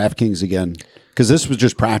DraftKings again? Because this was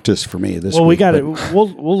just practice for me. This Well, we week, got but- it.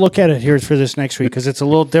 We'll look at it here for this next week because it's a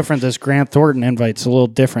little different. This Grant Thornton invite's a little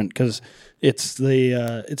different because it's the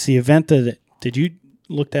event that. Did you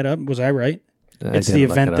look that up? Was I right? It's the didn't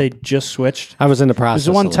look event it they up. just switched. I was in the It process. was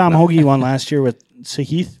the one of Tom looking Hoagie won last year with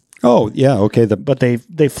Sahith, Oh yeah, okay. but they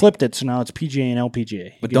flipped it, so now it's PGA and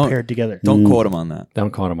LPGA But don't- paired together. Don't quote him on that. Don't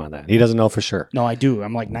quote him on that. He doesn't know for sure. No, I do.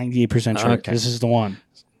 I'm like 98% sure. Okay. This is the one.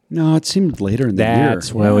 No, it seemed later in the That's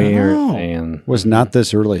year. what we were No. saying. Was not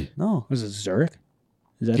this early. No. Was it Zurich?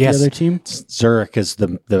 Is that Yes. the other team? Zurich is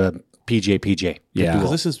the PJ. Yeah. Because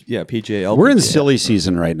this is, PGA. LPGA. We're in silly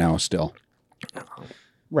season right now still.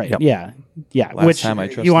 Right. Yep. Yeah. Yeah. Last Which time I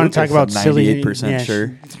trusted you want to talk Lucas, about I'm silly? 98%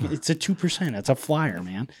 sure. It's a 2%. It's a flyer,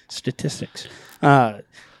 man. Statistics.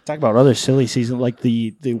 Talk talk about other silly season, like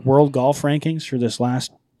the world golf rankings for this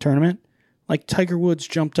last tournament. Like Tiger Woods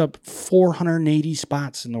jumped up 480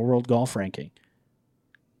 spots in the world golf ranking.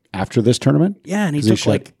 After this tournament? Yeah, and he 'Cause he took shot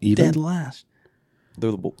like even? dead last.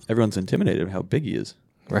 Everyone's intimidated of how big he is.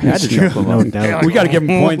 Right. Had to jump him up. doubt. We got to give him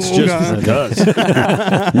points just because it does.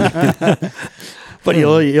 But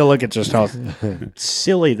you'll look at just how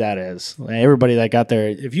silly that is. Like, everybody that got there,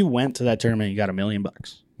 if you went to that tournament, you got $1 million.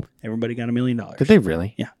 Everybody got $1 million. Did they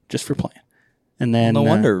really? Yeah, just for playing. And then No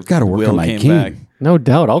wonder gotta work Will on my came game. back. No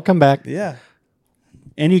doubt. I'll come back. Yeah.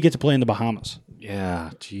 and you get to play in the Bahamas.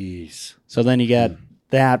 Yeah, jeez. So then you got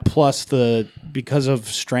that plus because of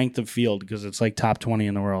strength of field, because it's like top 20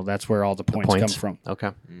 in the world. That's where all the points come from.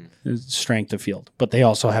 Okay. Strength of field. But they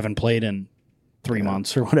also haven't played in 3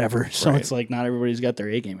 months or whatever. So Right. it's like not everybody's got their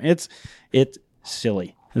A game. It's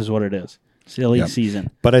silly is what it is. Silly season.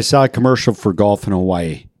 But I saw a commercial for golf in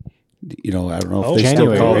Hawaii. You know, I don't know if they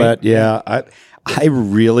January, still call right? that. Yeah, I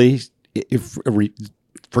really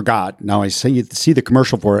forgot. Now I see the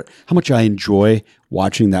commercial for it. How much I enjoy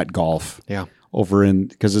watching that golf. Yeah. Over in,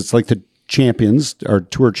 because it's like the champions or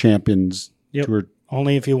tour champions. Yep. Tour.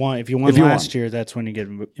 Only if you won. If you won If you last won. year, that's when you get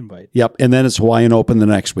invited. Yep, and then it's Hawaiian Open the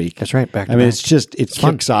next week. That's right. Back to I mean, back. it's just it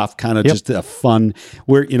fun. kicks off kind of Yep. just a fun.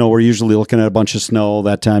 We're usually looking at a bunch of snow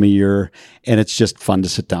that time of year, and it's just fun to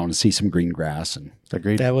sit down and see some green grass. And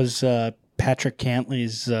Agreed. That was Patrick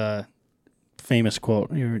Cantley's famous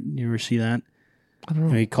quote. You ever see that? I don't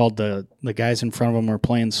know. He called the guys in front of him were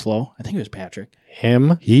playing slow. I think it was Patrick.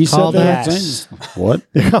 Him? he said called that. Yes. thing? What?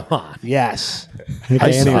 Come on. Yes.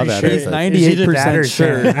 I saw that. He's It's either that 98% or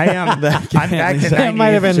sure. I am. I'm back to That might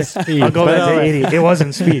have been 98%. speed. I'll go but, back to 80. It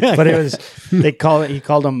wasn't speed, but it was. He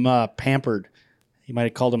called him pampered. He might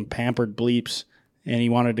have called him pampered bleeps, and he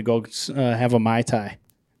wanted to go have a Mai Tai,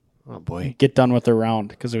 Oh, boy. get done with the round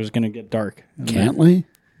because it was going to get dark. Cantley?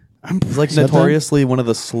 He's like notoriously one of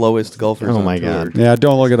the slowest golfers. Oh on my tour. God. Yeah,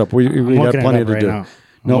 don't look it up. We I'm got looking plenty it up to right do. now.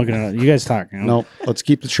 I'm Nope. looking at it. You guys talk. No, let's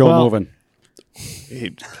keep the show Well, moving.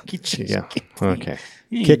 Yeah. Okay.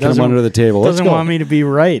 He Kicking him doesn't- under the table. Let's Doesn't go. want me to be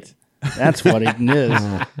right. That's what it is.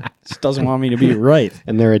 Just doesn't want me to be right.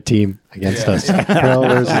 And they're a team against us. Pearl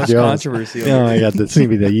versus Much Jones. controversy. Oh my God, this is gonna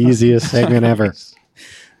be the easiest segment ever.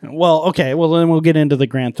 Well, okay. Well, then we'll get into the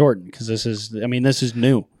Grant Thornton because this is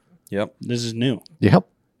new. Yep. This is new. Yep.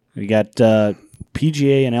 We got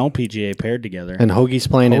PGA and LPGA paired together. And Hoagie's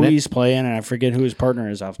playing in it. Hoagie's playing, and I forget who his partner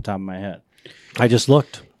is off the top of my head. I just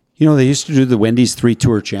looked. You know, they used to do the Wendy's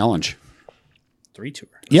 3-tour challenge. 3 tour.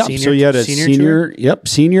 Yep. Senior, So you had a tour?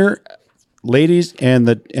 senior ladies and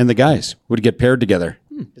the guys would get paired together.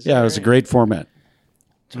 Yeah, it was a great format.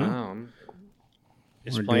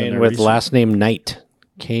 Is We're playing doing with research. last name Knight.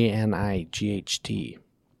 Knight.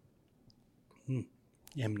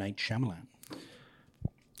 M. Night Shyamalan.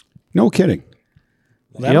 No kidding.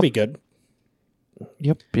 Well, that'll Yep. be good.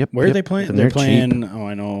 Yep. Where are they playing? And They're cheap. playing. Oh,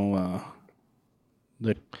 I know.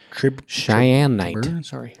 The Cheyenne Knight. Trib-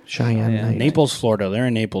 Sorry. Cheyenne Knight. Naples, Florida. They're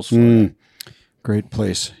in Naples, Florida. Great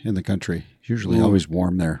place in the country. Usually always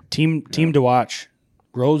warm there. Team to watch: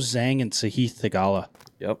 Rose Zhang and Sahith Theegala.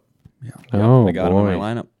 Yep. Oh, I got him boy. in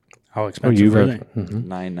my lineup. How Oh, expensive you are wrote. they?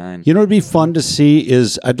 9-9. You know, it'd be fun to see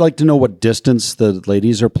is I'd like to know what distance the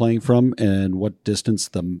ladies are playing from and what distance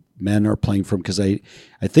the men are playing from because I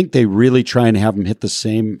think they really try and have them hit the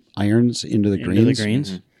same irons into the greens. Into the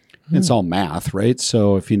greens. It's all math, right?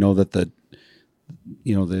 So if you know that the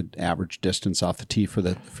average distance off the tee for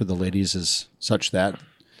the ladies is such that,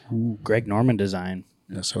 Greg Norman design.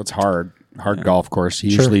 so it's hard golf course. He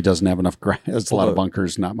usually doesn't have enough grass. It's a lot of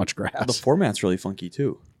bunkers, not much grass. The format's really funky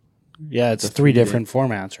too. Yeah, it's 3 different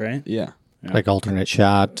formats, right? Yeah. Like alternate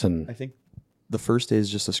shots and I think the first day is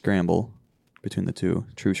just a scramble between the two,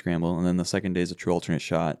 true scramble, and then the second day is a true alternate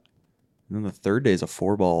shot. And then the third day is a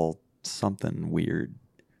 4-ball something weird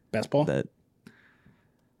Best ball. that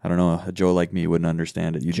I don't know, a Joe like me wouldn't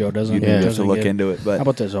understand it. Joe doesn't- You'd yeah, have to doesn't look get- into it, but How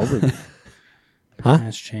about this overview? Huh?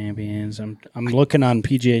 Past champions. I'm looking on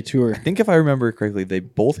PGA Tour. I think if I remember correctly, they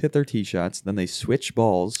both hit their tee shots, then they switch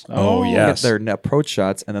balls. Oh, Hit yes. their approach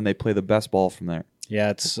shots, and then they play the best ball from there.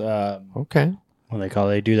 Yeah, it's okay. what they call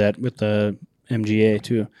it. They do that with the MGA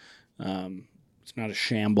too. It's not a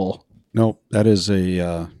shamble. No, that is there's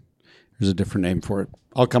a different name for it.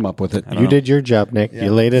 I'll come up with it. You did your job, Nick.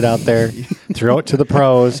 You laid it out there, threw it to the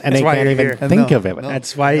pros, and they why can't you're even here. think of it.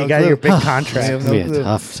 That's why you got your big contract. It's gonna be a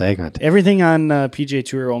tough segment. Everything on PGA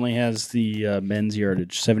Tour only has the men's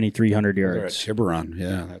yardage, 7,300 They're at yards. Tiburon.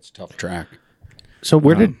 Yeah, that's a tough track. So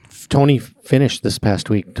where did Tony finish this past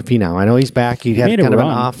week? To Finau, I know he's back. He had made a kind of an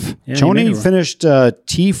run. off. Yeah, he made Tony a run. finished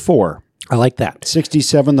T4, I like that.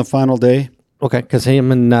 67 the final day. Okay, because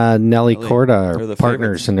him and Nelly Corda they're are the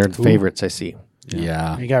partners, favorites. and they're the favorites, I see.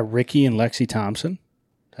 Yeah. You got Ricky and Lexi Thompson.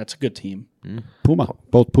 That's a good team. Puma.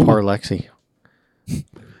 Both Puma. Poor Lexi.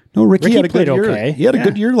 No, Ricky Ricky had a good played year. okay. He had a Yeah.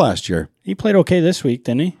 good year last year. He played okay this week,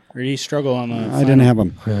 didn't he? Or did he struggle on the I didn't have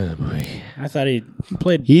him. Oh, boy. I thought he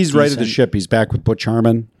played He's right at the decent. ship. He's back with Butch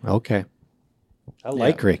Harmon. Okay. I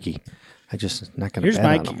like Ricky. I just not going to Here's bet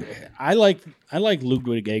my on him. I like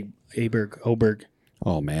Ludwig Oberg.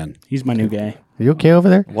 Oh, man. He's my new guy. Are you okay over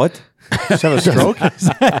there? What? Just have a stroke?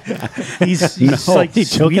 He's like He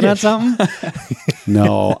choking on Swedish. something?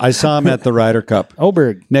 No, I saw him at the Ryder Cup.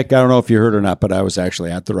 Oberg. Nick, I don't know if you heard or not, but I was actually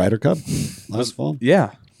at the Ryder Cup last fall.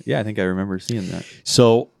 Yeah. Yeah, I think I remember seeing that.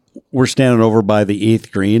 So we're standing over by the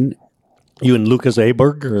 8th green. You and Lucas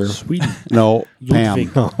Aberg? Or? Sweden. No,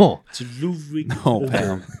 Ludwig. Pam. Oh, It's Ludwig. Oh, Oberg.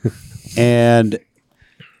 Pam. And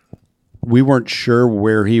we weren't sure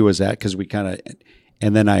where he was at because we kind of,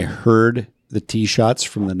 and then I heard the tee shots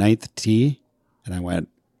from the 9th tee, and I went,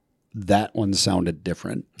 that one sounded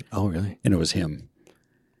different. oh, really? And it was him.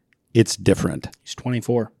 It's different. He's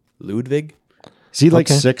 24. Ludwig? Is he like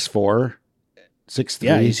Okay. 6'4", 6'3"?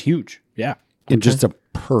 Yeah, he's huge. Yeah. and just a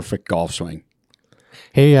perfect golf swing.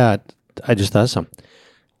 Hey, I just thought of something.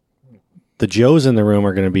 The Joes in the room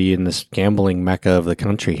are going to be in this gambling mecca of the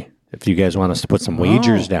country. If you guys want us to put some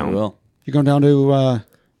wagers down. Well, You going down to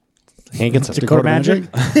Hankinson. Dakota Magic?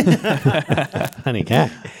 Honey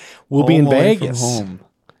cat. We'll be in home away from Vegas home.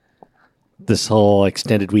 this whole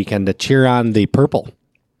extended weekend to cheer on the purple.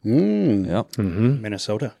 Yep.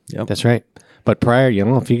 Minnesota. Yep. That's right. But prior,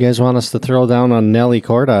 if you guys want us to throw down on Nelly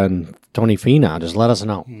Corda and Tony Finau, just let us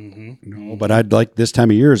know. No, but I'd like this time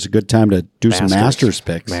of year is a good time to do some Masters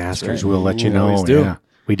picks. Masters, we'll let you know. always do. Yeah.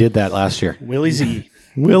 We did that last year. Willie Z.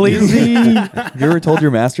 Willie Z. Have you ever told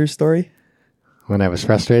your Masters story When I was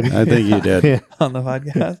frustrated. I think you did. on the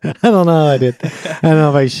podcast? I don't know. I did. I don't know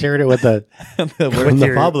if I shared it with the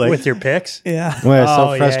public. With your picks? Yeah. When I was so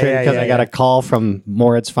Oh, yeah, frustrated yeah, because yeah, I got yeah. a call from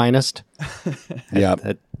Moritz Finest Yeah.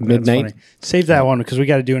 at midnight. Funny. Save that one because we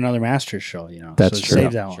got to do another Masters show, That's so true.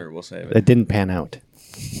 Save that one. Sure, we'll save it. It didn't pan out.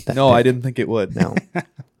 No, I didn't think it would. No. I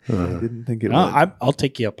didn't think it No, would. I'll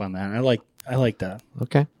take you up on that. I like that.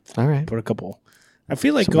 Okay. All right. Put a couple. I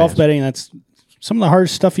feel like golf betting, that's some of the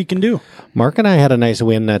hardest stuff you can do. Mark and I had a nice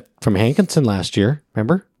win from Hankinson last year.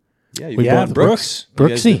 Remember? Yeah, you Yeah, got Brooks. You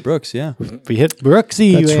guys did Brooksy. Brooks, yeah. We hit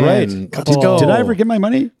Brooksy. That's right. Let's go. Did I ever get my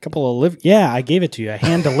money? Couple of Yeah, I gave it to you. I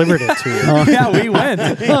hand delivered it to you. Yeah, we went.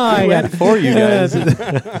 I went for you guys.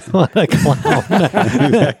 What a clown.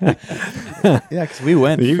 Yeah, because we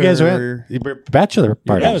went. You for guys went. Your bachelor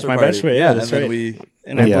party. That was my best way. Yeah, that's and then right. we.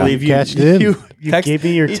 And I Yeah. believe you Cashed it in. You gave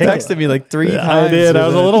me your he ticket. texted me like 3 times. I did. I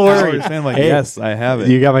was a within little worried. hours, man. I'm like, Hey, yes, I have it.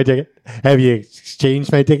 You got my ticket? Have you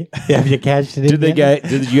exchanged my ticket? Have you cashed it in?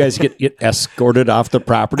 Did you guys get escorted off the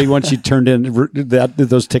property once you turned in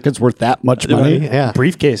those tickets worth that much money? Yeah.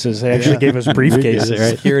 Briefcases. They actually gave us briefcases. Right.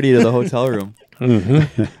 Security to the hotel room.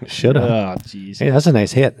 Should have. Oh, jeez. Hey, that's a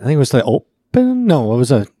nice hit. I think it was the Open. No, it was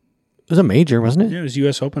a major, wasn't it? Yeah, it was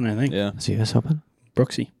U.S. Open, I think. Yeah. It's the U.S. Open.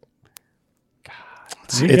 Brooksy.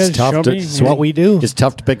 It's tough to. It's what we do. It's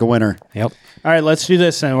tough to pick a winner. Yep. All right, let's do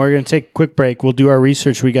this, and we're going to take a quick break. We'll do our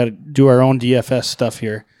research. We got to do our own DFS stuff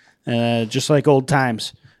here, just like old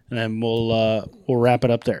times, and then we'll wrap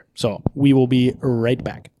it up there. So we will be right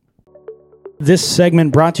back. This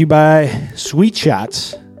segment brought to you by Sweet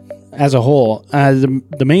Shots. As a whole,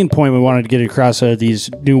 the main point we wanted to get across are these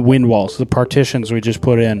new wind walls, the partitions we just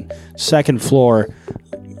put in, second floor.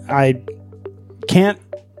 I can't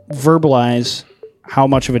verbalize how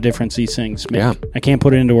much of a difference these things make. Yeah. I can't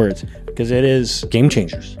put it into words because it is Game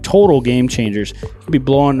changers. total game changers. Could be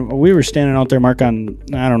blowing. We were standing out there, Mark, on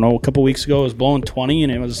I don't know, a couple weeks ago. It was blowing 20,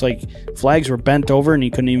 and it was like flags were bent over, and you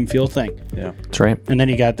couldn't even feel a thing. Yeah. That's right. And then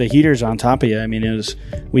you got the heaters on top of you. I mean, it was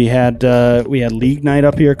we had league night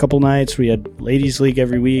up here a couple nights. We had ladies league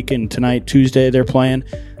every week, and tonight Tuesday they're playing.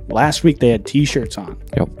 Last week they had T-shirts on,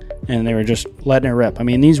 Yep. and they were just letting it rip. I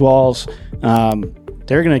mean, these walls,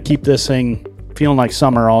 they're going to keep this thing feeling like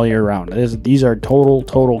summer all year round. These are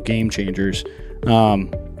total game changers.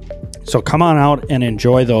 So come on out and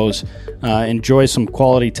enjoy those. Enjoy some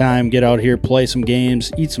quality time. Get out here, play some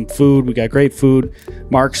games, eat some food. We got great food.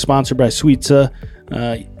 Mark's sponsored by Sweetsa.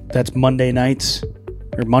 That's Monday nights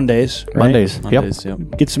or Mondays. Right? Mondays. Mondays, Yep.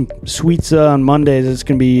 yep. Get some Sweetsa on Mondays. It's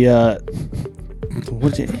gonna be.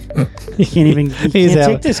 What's it? You can't even. You He's can't out.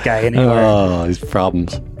 take this guy anymore. Oh, these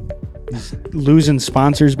problems. Losing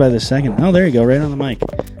sponsors by the second. Oh, there you go, right on the mic.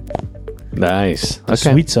 Nice. The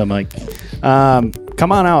Sweetsa mic.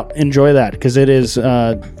 Come on out, enjoy that because it is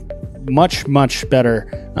much better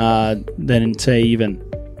than say even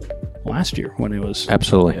last year when it was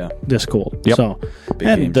Absolutely. Yeah. this cold. Yep. So, Big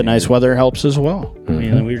and game the nice changer. weather helps as well. I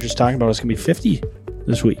mean, we were just talking about it's going to be 50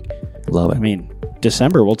 this week. Love I it. mean,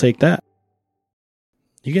 December, we'll take that.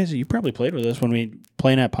 You probably played with us when we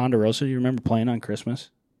playing at Ponderosa. You remember playing on Christmas?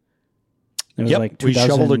 It was Yep. like We 2000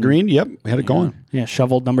 shoveled a green. Yep. We had it going. Yeah,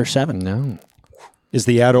 shoveled number 7. No. Is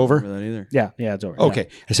the ad over? Remember that either. Yeah, it's over. Okay.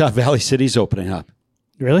 I saw Valley City's opening up.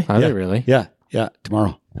 Yeah. Really? Are they really? Yeah. Yeah.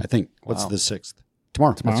 Tomorrow. I think. What's Wow. the 6th?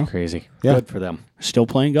 Tomorrow. That's crazy. Yeah. Good for them. Still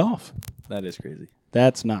playing golf. That is crazy.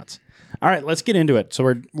 That's nuts. All right, let's get into it.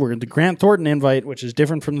 So we're the Grant Thornton Invite, which is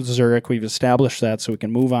different from the Zurich. We've established that, so we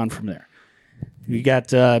can move on from there. We got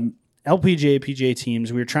LPGA, PGA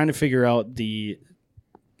teams. We were trying to figure out the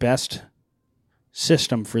best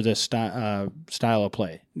system for this style of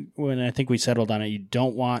play. When I think we settled on it, you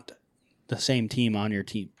don't want the same team on your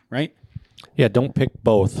team, right? Yeah, don't pick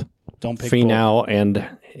both. Don't pick both. Finau and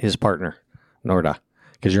his partner, Norda,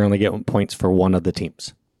 because you're only getting points for one of the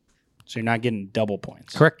teams. So you're not getting double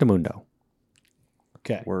points. Correctamundo.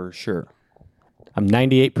 Okay. We're sure. I'm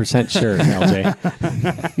 98% sure, LJ.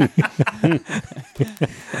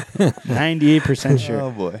 98% sure.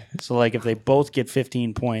 Oh boy. So, like, if they both get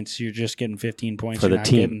 15 points, you're just getting 15 points. For you're the not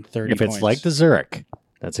team. getting 30 If it's points. like the Zurich,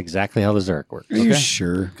 that's exactly how the Zurich works. Are you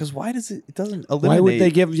sure? Because why does it? It doesn't eliminate. Why would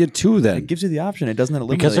they give you 2 then? It gives you the option. It doesn't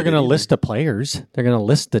eliminate. Because they're going to it either. list the players. They're going to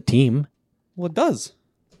list the team. Well, it does.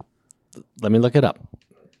 Let me look it up.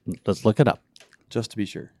 Let's look it up. Just to be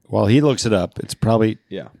sure. While he looks it up, it's probably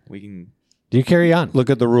Yeah, we can. Do you carry on? look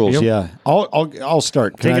at the rules. Yep. Yeah, I'll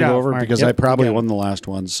start. Can Take I it go out, over Mark. because Yep, I probably you got it. won the last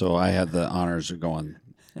one, so I had the honors of going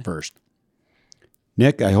first.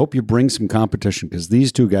 Nick, I hope you bring some competition because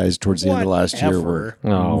these 2 guys towards the end of last year were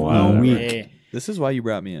Oh, wow. weak. Hey. This is why you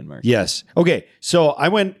brought me in, Mark. Yes. Okay. So I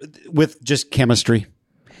went with just chemistry.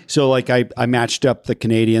 So like I matched up the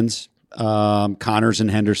Canadians, Connors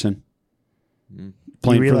and Henderson, playing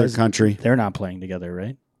for their realize country. They're not playing together,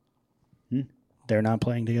 right? They're not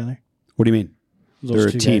playing together? What do you mean? Those They're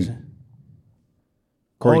a 2 team. guys?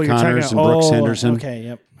 Corey you're Connors talking- and Brooks oh, Henderson. Okay,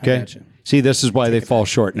 yep. I Okay. gotcha. See, this is why they fall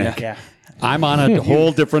short, Nick. Yeah. I'm on a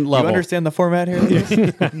whole different You level. understand the format here? ladies?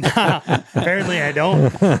 Apparently I don't.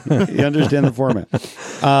 You understand the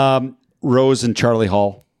format. Rose and Charlie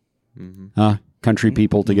Hall, country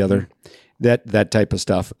people together, that type of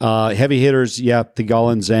stuff. Heavy hitters, yeah,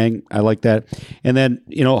 Thegal and Zhang, I like that. And then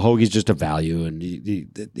Hoagie's just a value, and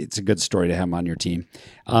it's a good story to have him on your team.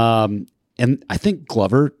 And I think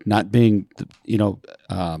Glover not being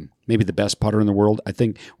maybe the best putter in the world. I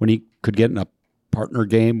think when he could get in a partner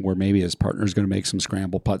game where maybe his partner's going to make some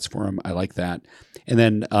scramble putts for him, I like that. And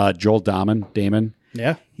then Joel Damon.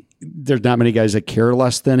 Yeah. There's not many guys that care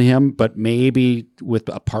less than him, but maybe with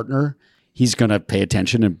a partner, he's going to pay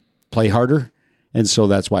attention and play harder. And so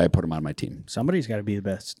that's why I put him on my team. Somebody's got to be the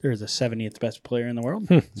best, or the 70th best player in the world.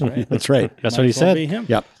 That's right. That's right. That's Might what he as well said. be him.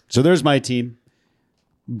 Yep. So there's my team.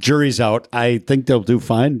 Jury's out. I think they'll do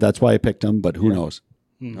fine. That's why I picked them, but who knows?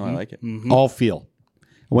 No, I like it. All feel.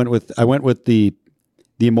 I went with the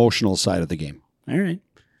emotional side of the game. All right.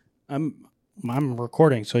 I'm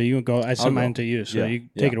recording, so you go. I sent go. mine to you, so Yeah, you take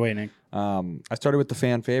yeah. it away, Nick. I started with the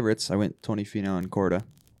fan favorites. I went Tony Finau and Korda.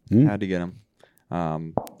 Had to get him.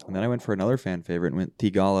 And then I went for another fan favorite and went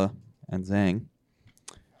Theegala and Zhang.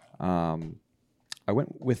 I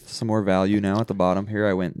went with some more value now at the bottom here.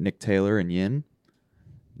 I went Nick Taylor and Yin.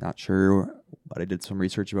 Not sure, but I did some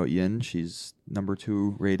research about Yin. She's number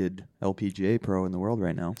 2 rated LPGA pro in the world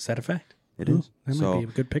right now. Is that a fact? It is. That might be a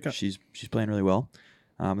good pickup. She's playing really well.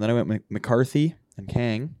 Then I went McCarthy and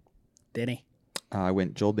Kang. Denny. I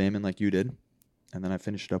went Joel Damon like you did. And then I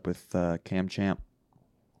finished up with Cam Champ.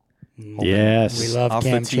 Yes. We love Off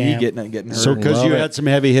Cam the tee, Champ. getting her. So because Love you it. had some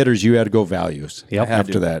heavy hitters, you had to go values. Yep. I had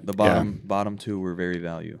After to. that, The yeah. bottom 2 were very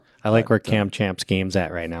value. I like where Cam Champ's game's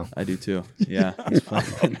at right now. I do too. Yeah. It's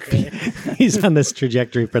fun. He's on this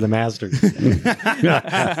trajectory for the Masters.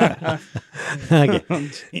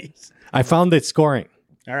 Okay. I found the scoring.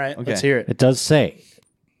 All right, Okay. let's hear it. It does say,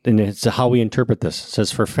 and it's how we interpret this. It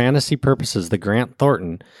says, for fantasy purposes, the Grant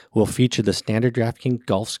Thornton will feature the standard DraftKings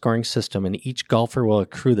golf scoring system, and each golfer will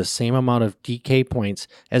accrue the same amount of DK points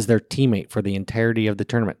as their teammate for the entirety of the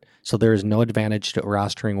tournament. So there is no advantage to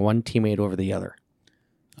rostering one teammate over the other.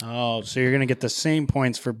 Oh, so you're going to get the same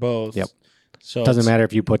points for both. Yep. So Doesn't matter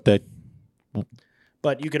if you put the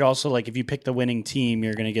But you could also, like, if you pick the winning team,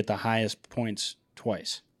 you're going to get the highest points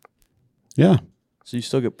twice. Yeah. So you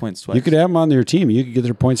still get points twice. You could have them on your team. You could get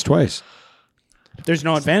their points twice. There's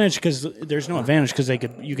no advantage because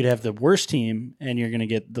you could have the worst team and you're going to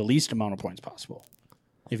get the least amount of points possible.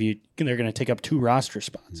 They're going to take up 2 roster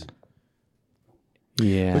spots.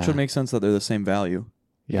 yeah, Which would make sense that they're the same value.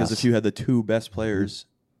 Because Yes. if you had the two best players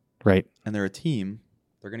Right. and they're a team,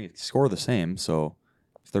 they're going to score the same. So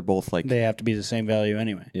if they're both like, They have to be the same value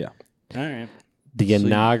anyway. yeah. All right. The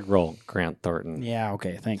inaugural Grant Thornton. Yeah,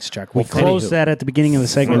 okay. Thanks, Chuck. We Well, closed anywho. that at the beginning of the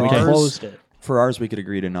segment. We For ours- closed it. For ours, we could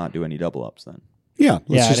agree to not do any double ups then. Yeah, let's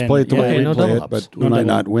Yeah, I just play it the didn't- way yeah, we no play double it, ups. but we might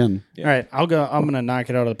not win. Yeah. All right, I'm going to knock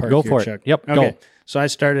it out of the park. Go here, for it. Chuck. Yep, Okay. go. So I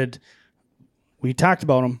started. We talked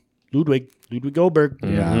about him, Ludwig Goldberg,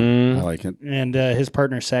 Yeah, Mm-hmm. I like it. and his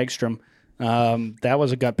partner Sagstrom. That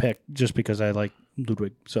was a gut pick just because I like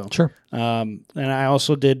Ludwig. So Sure. And I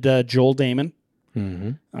also did Joel Damon.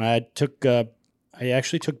 Mm-hmm. I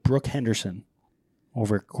actually took Brooke Henderson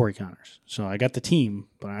over Corey Connors. So I got the team,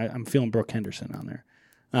 but I'm feeling Brooke Henderson on there.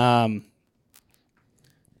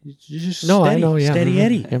 Just No, steady, I know. Yeah. steady Mhm.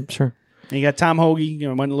 Eddie. Yep, sure. And you got Tom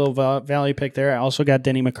Hoagie. Went a little value pick there. I also got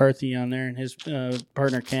Denny McCarthy on there and his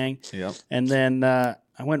partner Kang. Yep. And then I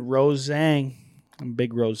went Rose Zhang. I'm a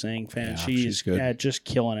big Rose Zhang fan. Yeah, she's she's good. Yeah, just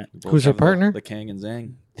killing it. Both Who's her have partner? The Kang and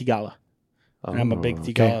Zhang. Tigala. Oh, And I'm a big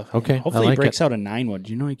okay. Tigala. Okay. Hopefully I like he breaks it. out a 9-wood.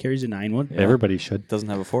 Do you know he carries a 9-wood? Everybody should. Doesn't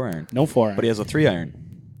have a 4-iron. No 4. But he has a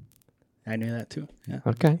 3-iron. I knew that too. Yeah.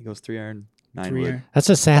 Okay. He goes 3-iron, 9 3 wood. iron. That's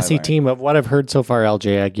a sassy 5-iron. team. Of what I've heard so far,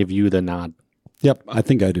 LJ, I give you the nod. Yep, I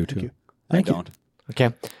think I do too. I don't.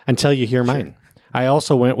 Okay. Until you hear mine. I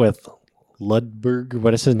also went with Ludberg.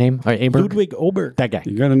 What is his name? Aberg? Ludwig Oberg. That guy.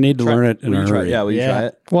 You're gonna need to learn it in Will a you try, hurry. yeah, will you Yeah. try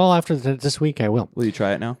it? Well, after this week, I will. Will you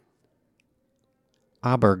try it now?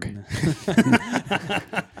 Aberg.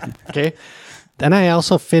 Okay. Then I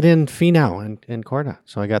also fit in Finau and Corda.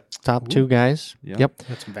 So I got top two guys. Yeah. Yep.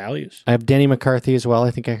 Got some values. I have Denny McCarthy as well. I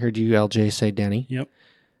think I heard you, LJ, say Denny. Yep.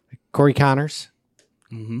 Corey Connors.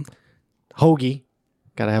 Mm-hmm. Hoagie.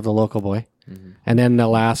 Got to have the local boy. And then the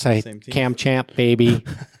last, Same team. Cam Champ, baby.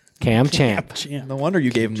 Cam Champ. Yeah. No wonder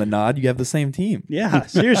you gave him the nod. You have the same team. Yeah,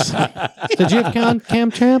 seriously. Did you have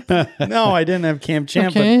Cam Champ? No, I didn't have Cam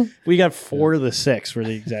Champ, Okay. but we got 4 of the 6 were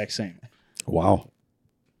the exact same. Wow.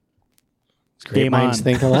 Great Game minds on.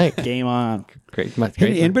 think alike. Game on. Great.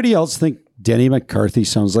 Hey, anybody else think Denny McCarthy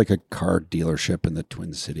sounds like a car dealership in the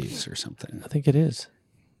Twin Cities or something? I think it is.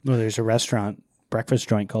 Well, there's a restaurant, breakfast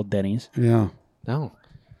joint called Denny's. Yeah. No.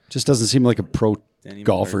 Just doesn't seem like a pro Denny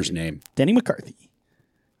golfer's McCarthy. name. Denny McCarthy.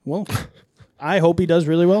 Well, I hope he does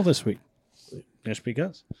really well this week. Just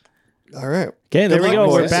because. All right. Okay, there we luck, go.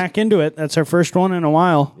 We're boys. back into it. That's our first one in a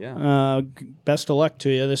while. Yeah. Best of luck to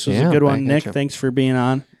you. This was Yeah, a good one, back Nick. at you. Thanks for being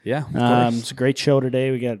on. Yeah, of course. It's a great show today.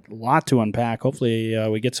 We got a lot to unpack. Hopefully,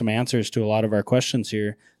 we get some answers to a lot of our questions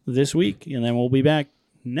here this week, and then we'll be back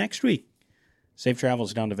next week. Safe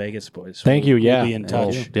travels down to Vegas, boys. Thank you. Yeah. We'll be in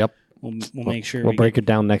touch. Yep. We'll make sure We'll break it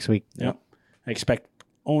down next week. Yep. I expect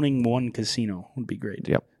owning one casino would be great.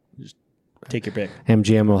 Yep. Take your pick.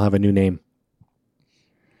 MGM will have a new name.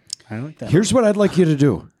 I like that. Here's what I'd like you to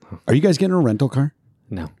do. Are you guys getting a rental car?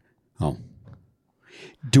 No. Oh.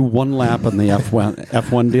 Do one lap on the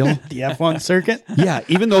F1 deal. the F1 circuit. Yeah,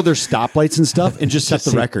 even though there's stoplights and stuff, and just set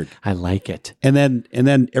the record. I like it. And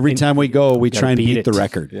then every time we go, we try and beat beat the it.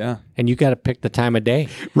 record. Yeah. And you got to pick the time of day.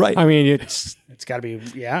 Right. I mean, it's. It's got to be,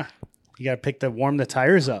 yeah. You got to pick warm the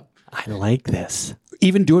tires up. I like this.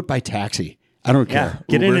 Even do it by taxi. I don't Yeah. care.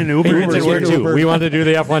 Get in an Uber. Uber. and Uber. just- Uber. We want to do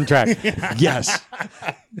the F1 track. Yes.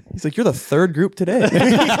 He's like, you're the third group today.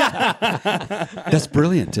 That's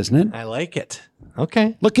brilliant, isn't it? I like it.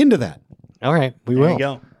 Okay. Look into that. All right. We There will. you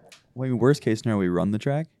go. Well, I mean, worst case scenario, we run the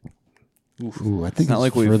track. Ooh, I think not it's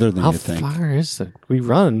like we've- further than How you think. far is it? We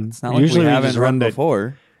run. It's not like Usually we haven't just run to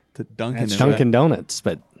before to Dunkin'. and Dunkin' Donuts,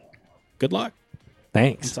 but Good luck.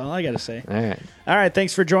 thanks. That's all I got to say. All right. All right.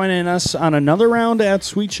 Thanks for joining us on another round at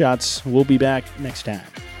Sweet Shots. We'll be back next time.